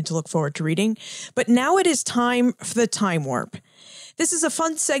to look forward to reading. But now it is time for the Time Warp. This is a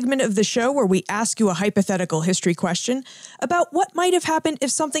fun segment of the show where we ask you a hypothetical history question about what might have happened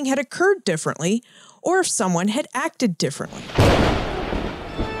if something had occurred differently or if someone had acted differently.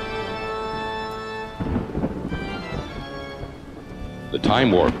 The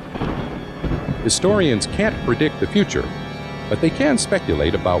Time Warp. Historians can't predict the future, but they can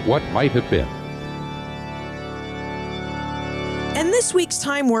speculate about what might have been. And this week's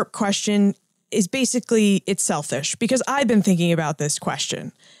Time Warp question is basically, it's selfish, because I've been thinking about this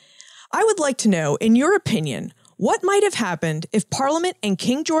question. I would like to know, in your opinion, what might have happened if Parliament and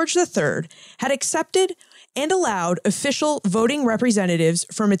King George III had accepted and allowed official voting representatives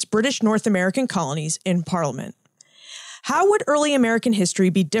from its British North American colonies in Parliament? How would early American history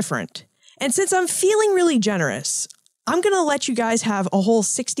be different? And since I'm feeling really generous, I'm going to let you guys have a whole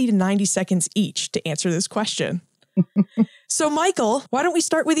 60 to 90 seconds each to answer this question. So, Michael, why don't we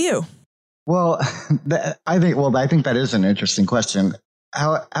start with you? Well, I think that is an interesting question.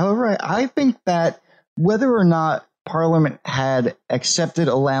 However, I think that whether or not Parliament had accepted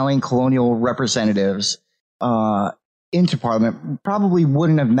allowing colonial representatives into Parliament probably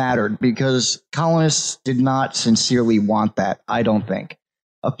wouldn't have mattered, because colonists did not sincerely want that, I don't think.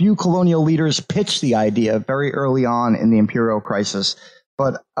 A few colonial leaders pitched the idea very early on in the imperial crisis,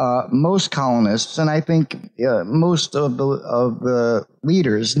 but most colonists, and I think most of the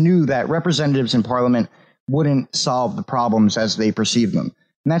leaders, knew that representatives in Parliament wouldn't solve the problems as they perceived them.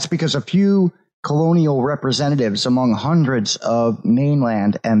 And that's because a few colonial representatives among hundreds of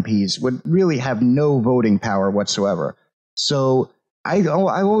mainland MPs would really have no voting power whatsoever. So I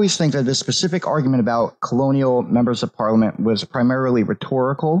always think that this specific argument about colonial members of Parliament was primarily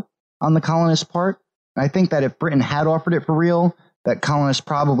rhetorical on the colonists' part. And I think that if Britain had offered it for real, that colonists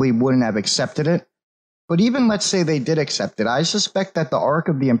probably wouldn't have accepted it. But even let's say they did accept it, I suspect that the arc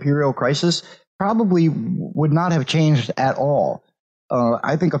of the imperial crisis probably would not have changed at all.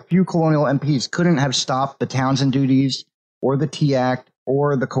 I think a few colonial MPs couldn't have stopped the Townshend Duties or the Tea Act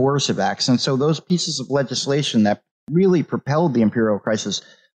or the Coercive Acts. And so those pieces of legislation that really propelled the imperial crisis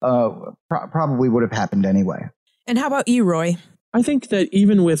probably would have happened anyway. And how about you, Roy? I think that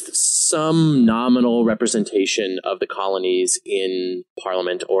even with some nominal representation of the colonies in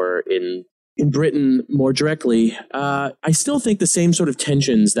Parliament or in Britain more directly, I still think the same sort of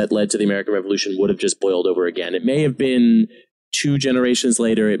tensions that led to the American Revolution would have just boiled over again. It may have been 2 generations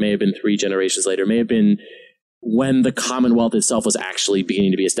later, it may have been 3 generations later, it may have been when the Commonwealth itself was actually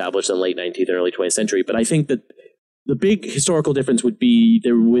beginning to be established in the late 19th and early 20th century. But I think that the big historical difference would be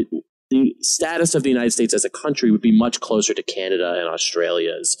the status of the United States as a country would be much closer to Canada and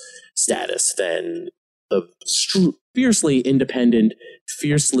Australia's status than the fiercely independent,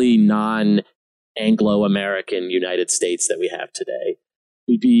 fiercely non-Anglo-American United States that we have today.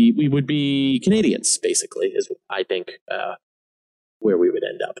 We would be Canadians, basically, is I think where we would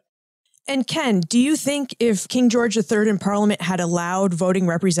end up. And Ken, do you think if King George III in Parliament had allowed voting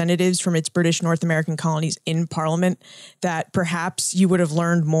representatives from its British North American colonies in Parliament, that perhaps you would have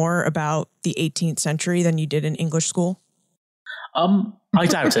learned more about the 18th century than you did in English school? I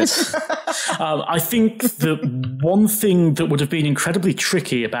doubt it. I think the one thing that would have been incredibly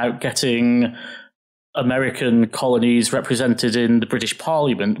tricky about getting American colonies represented in the British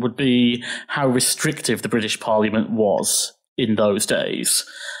Parliament would be how restrictive the British Parliament was in those days.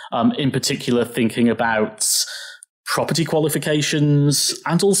 In particular, thinking about property qualifications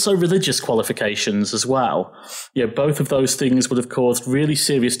and also religious qualifications as well. Both of those things would have caused really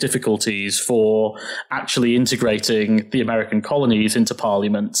serious difficulties for actually integrating the American colonies into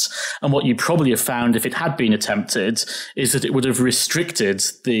Parliament. And what you probably have found if it had been attempted is that it would have restricted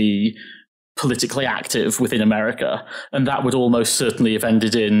the politically active within America, and that would almost certainly have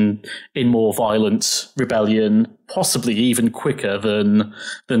ended in more violent rebellion, possibly even quicker than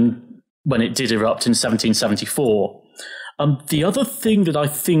when it did erupt in 1774. The other thing that I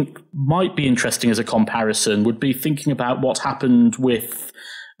think might be interesting as a comparison would be thinking about what happened with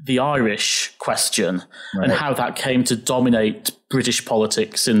the Irish question and how that came to dominate British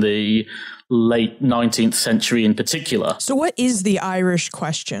politics in the late 19th century in particular. So what is the Irish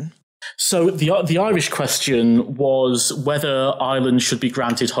question? So the Irish question was whether Ireland should be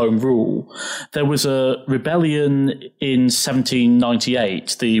granted home rule. There was a rebellion in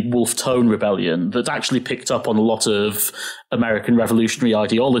 1798, the Wolfe Tone Rebellion, that actually picked up on a lot of American revolutionary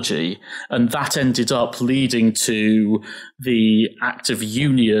ideology, and that ended up leading to the Act of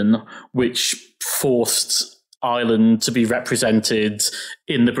Union, which forced Ireland to be represented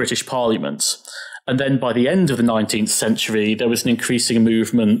in the British Parliament. And then by the end of the 19th century, there was an increasing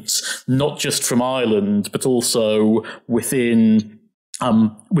movement, not just from Ireland, but also within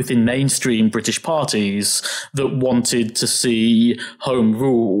mainstream British parties that wanted to see home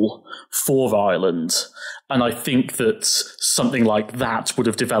rule for Ireland. And I think that something like that would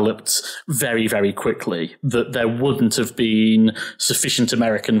have developed very, very quickly, that there wouldn't have been sufficient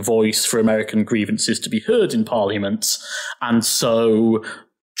American voice for American grievances to be heard in Parliament. And so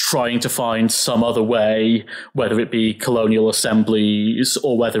trying to find some other way, whether it be colonial assemblies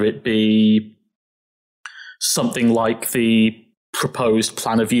or whether it be something like the proposed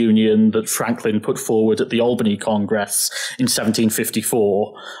Plan of Union that Franklin put forward at the Albany Congress in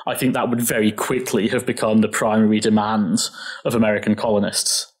 1754, I think that would very quickly have become the primary demand of American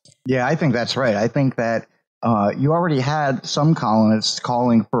colonists. Yeah, I think that's right. I think that you already had some colonists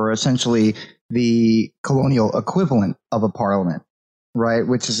calling for essentially the colonial equivalent of a parliament. Right,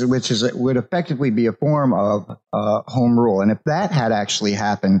 which would effectively be a form of home rule, and if that had actually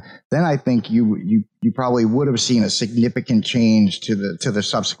happened, then I think you probably would have seen a significant change to the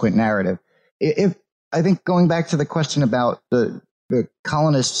subsequent narrative. If I think going back to the question about the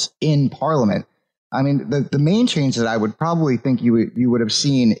colonists in Parliament, I mean the main change that I would probably think you would have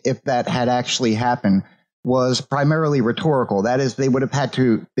seen if that had actually happened was primarily rhetorical. That is, the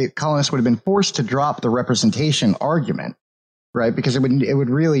colonists would have been forced to drop the representation argument. Right, because it would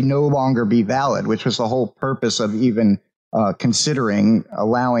really no longer be valid, which was the whole purpose of even considering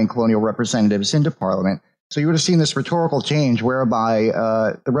allowing colonial representatives into Parliament. So you would have seen this rhetorical change whereby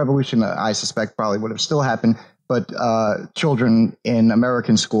the revolution, I suspect, probably would have still happened, but children in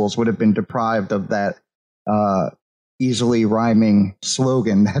American schools would have been deprived of that easily rhyming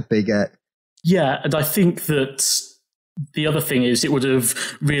slogan that they get. Yeah, and I think that the other thing is it would have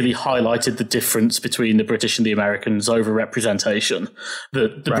really highlighted the difference between the British and the Americans over representation.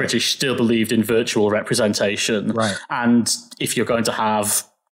 The British still believed in virtual representation. Right. And if you're going to have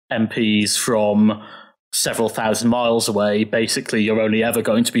MPs from several thousand miles away, basically you're only ever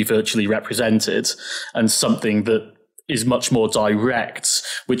going to be virtually represented. And something that is much more direct,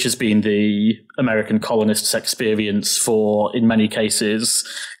 which has been the American colonists' experience for, in many cases,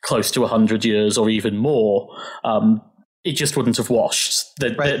 close to 100 years or even more, it just wouldn't have washed.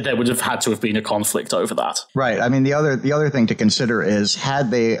 There would have had to have been a conflict over that. Right. I mean, the other thing to consider is, had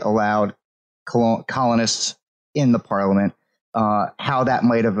they allowed colonists in the Parliament, how that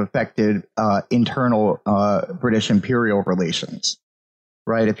might have affected internal British imperial relations.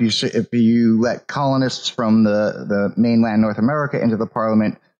 Right. If you let colonists from the mainland North America into the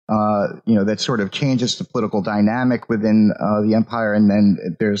Parliament, that sort of changes the political dynamic within the empire, and then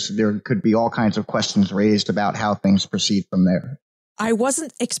there could be all kinds of questions raised about how things proceed from there. I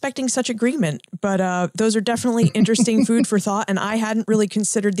wasn't expecting such agreement, but those are definitely interesting food for thought, and I hadn't really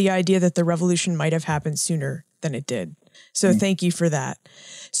considered the idea that the revolution might have happened sooner than it did. So thank you for that.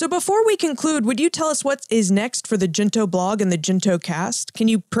 So before we conclude, would you tell us what is next for the Junto Blog and the JuntoCast? Can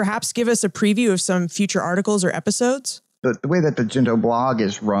you perhaps give us a preview of some future articles or episodes? The way that the Junto Blog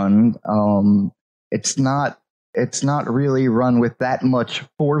is run, it's not really run with that much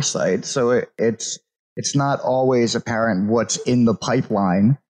foresight. So it's not always apparent what's in the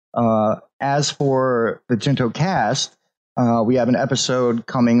pipeline. As for the JuntoCast, we have an episode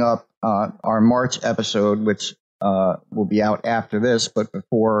coming up, our March episode, which will be out after this, but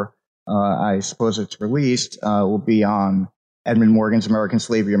before I suppose it's released, will be on Edmund Morgan's American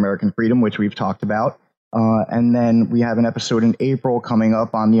Slavery, American Freedom, which we've talked about. And then we have an episode in April coming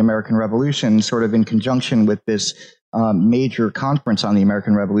up on the American Revolution, sort of in conjunction with this major conference on the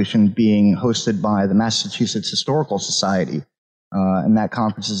American Revolution being hosted by the Massachusetts Historical Society. And that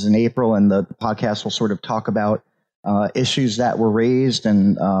conference is in April, and the podcast will sort of talk about issues that were raised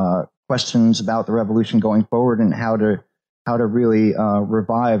and questions about the revolution going forward and how to how to really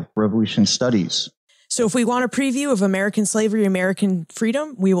revive Revolution studies. So if we want a preview of American slavery, American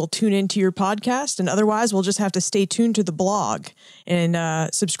freedom, we will tune into your podcast. And otherwise, we'll just have to stay tuned to the blog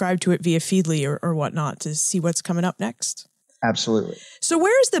and subscribe to it via Feedly or whatnot to see what's coming up next. Absolutely. So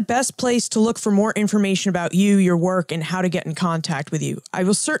where is the best place to look for more information about you, your work, and how to get in contact with you? I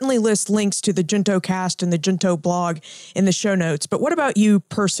will certainly list links to the JuntoCast and the Junto Blog in the show notes. But what about you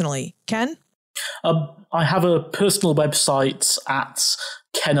personally? Ken? I have a personal website at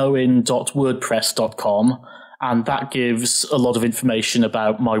kenowen.wordpress.com, and that gives a lot of information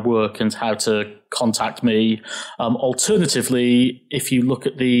about my work and how to contact me. Alternatively, if you look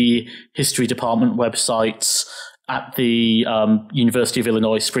at the history department websites at the University of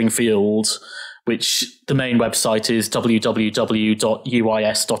Illinois Springfield, which the main website is www.uis.edu,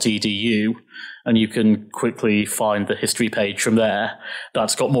 and you can quickly find the history page from there.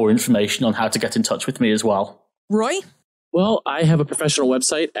 That's got more information on how to get in touch with me as well. Roy? Well, I have a professional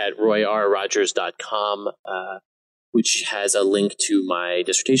website at royrogers.com, which has a link to my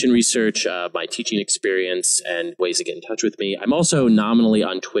dissertation research, my teaching experience, and ways to get in touch with me. I'm also nominally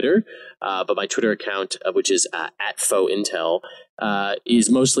on Twitter, but my Twitter account, which is at @FauxIntel,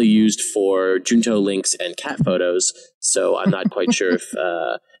 is mostly used for Junto links and cat photos. So I'm not quite sure if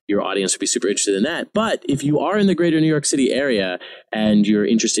your audience would be super interested in that. But if you are in the greater New York City area and you're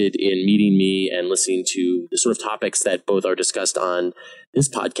interested in meeting me and listening to the sort of topics that both are discussed on this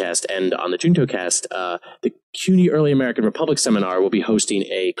podcast and on the JuntoCast, the CUNY Early American Republic Seminar will be hosting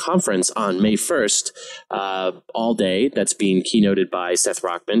a conference on May 1st, all day. That's being keynoted by Seth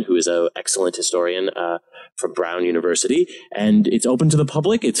Rockman, who is an excellent historian from Brown University. And it's open to the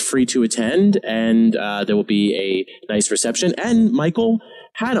public. It's free to attend. And there will be a nice reception. And Michael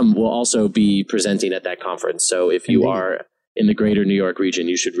Hattem will also be presenting at that conference. So if you are in the greater New York region,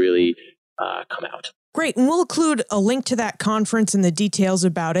 you should really come out. Great. And we'll include a link to that conference and the details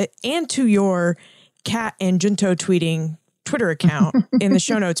about it and to your cat and Junto tweeting Twitter account in the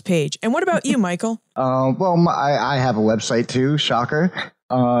show notes page. And what about you, Michael? Well, I have a website too, shocker.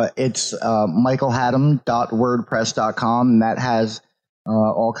 It's michaelhattem.wordpress.com, and that has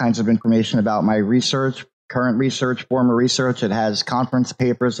all kinds of information about my research, current research, former research. It has conference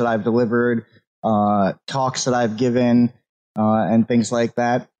papers that I've delivered, talks that I've given, and things like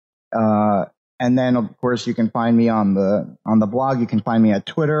that. And then, of course, you can find me on the blog. You can find me at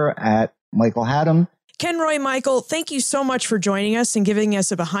Twitter at Michael Hattem. Ken, Roy, Michael, thank you so much for joining us and giving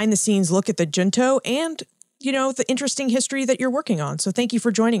us a behind-the-scenes look at the Junto and, the interesting history that you're working on. So thank you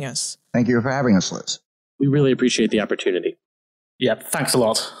for joining us. Thank you for having us, Liz. We really appreciate the opportunity. Yeah, thanks a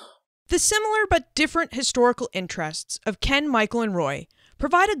lot. The similar but different historical interests of Ken, Michael, and Roy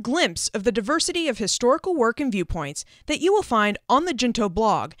provide a glimpse of the diversity of historical work and viewpoints that you will find on the Junto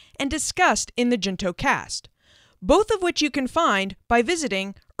blog and discussed in the JuntoCast, both of which you can find by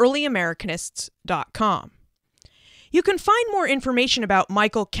visiting earlyamericanists.com. You can find more information about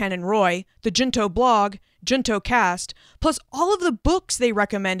Michael, Ken, and Roy, the Junto blog, JuntoCast, plus all of the books they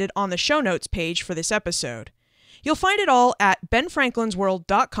recommended on the show notes page for this episode. You'll find it all at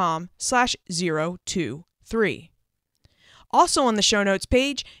benfranklinsworld.com/023. Also on the show notes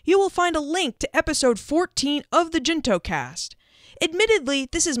page, you will find a link to episode 14 of the JuntoCast. Admittedly,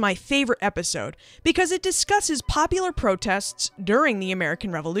 this is my favorite episode because it discusses popular protests during the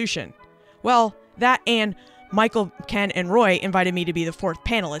American Revolution. Well, that and Michael, Ken, and Roy invited me to be the fourth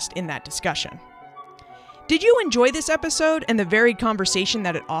panelist in that discussion. Did you enjoy this episode and the varied conversation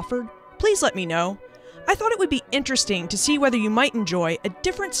that it offered? Please let me know. I thought it would be interesting to see whether you might enjoy a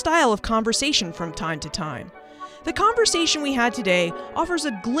different style of conversation from time to time. The conversation we had today offers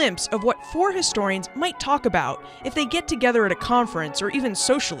a glimpse of what four historians might talk about if they get together at a conference or even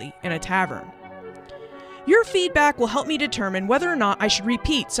socially in a tavern. Your feedback will help me determine whether or not I should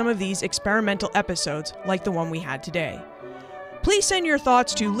repeat some of these experimental episodes like the one we had today. Please send your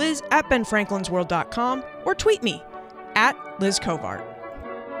thoughts to liz@benfranklinsworld.com or tweet me at Liz Covart.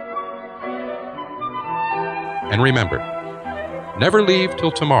 And remember, never leave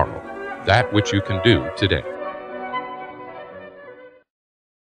till tomorrow that which you can do today.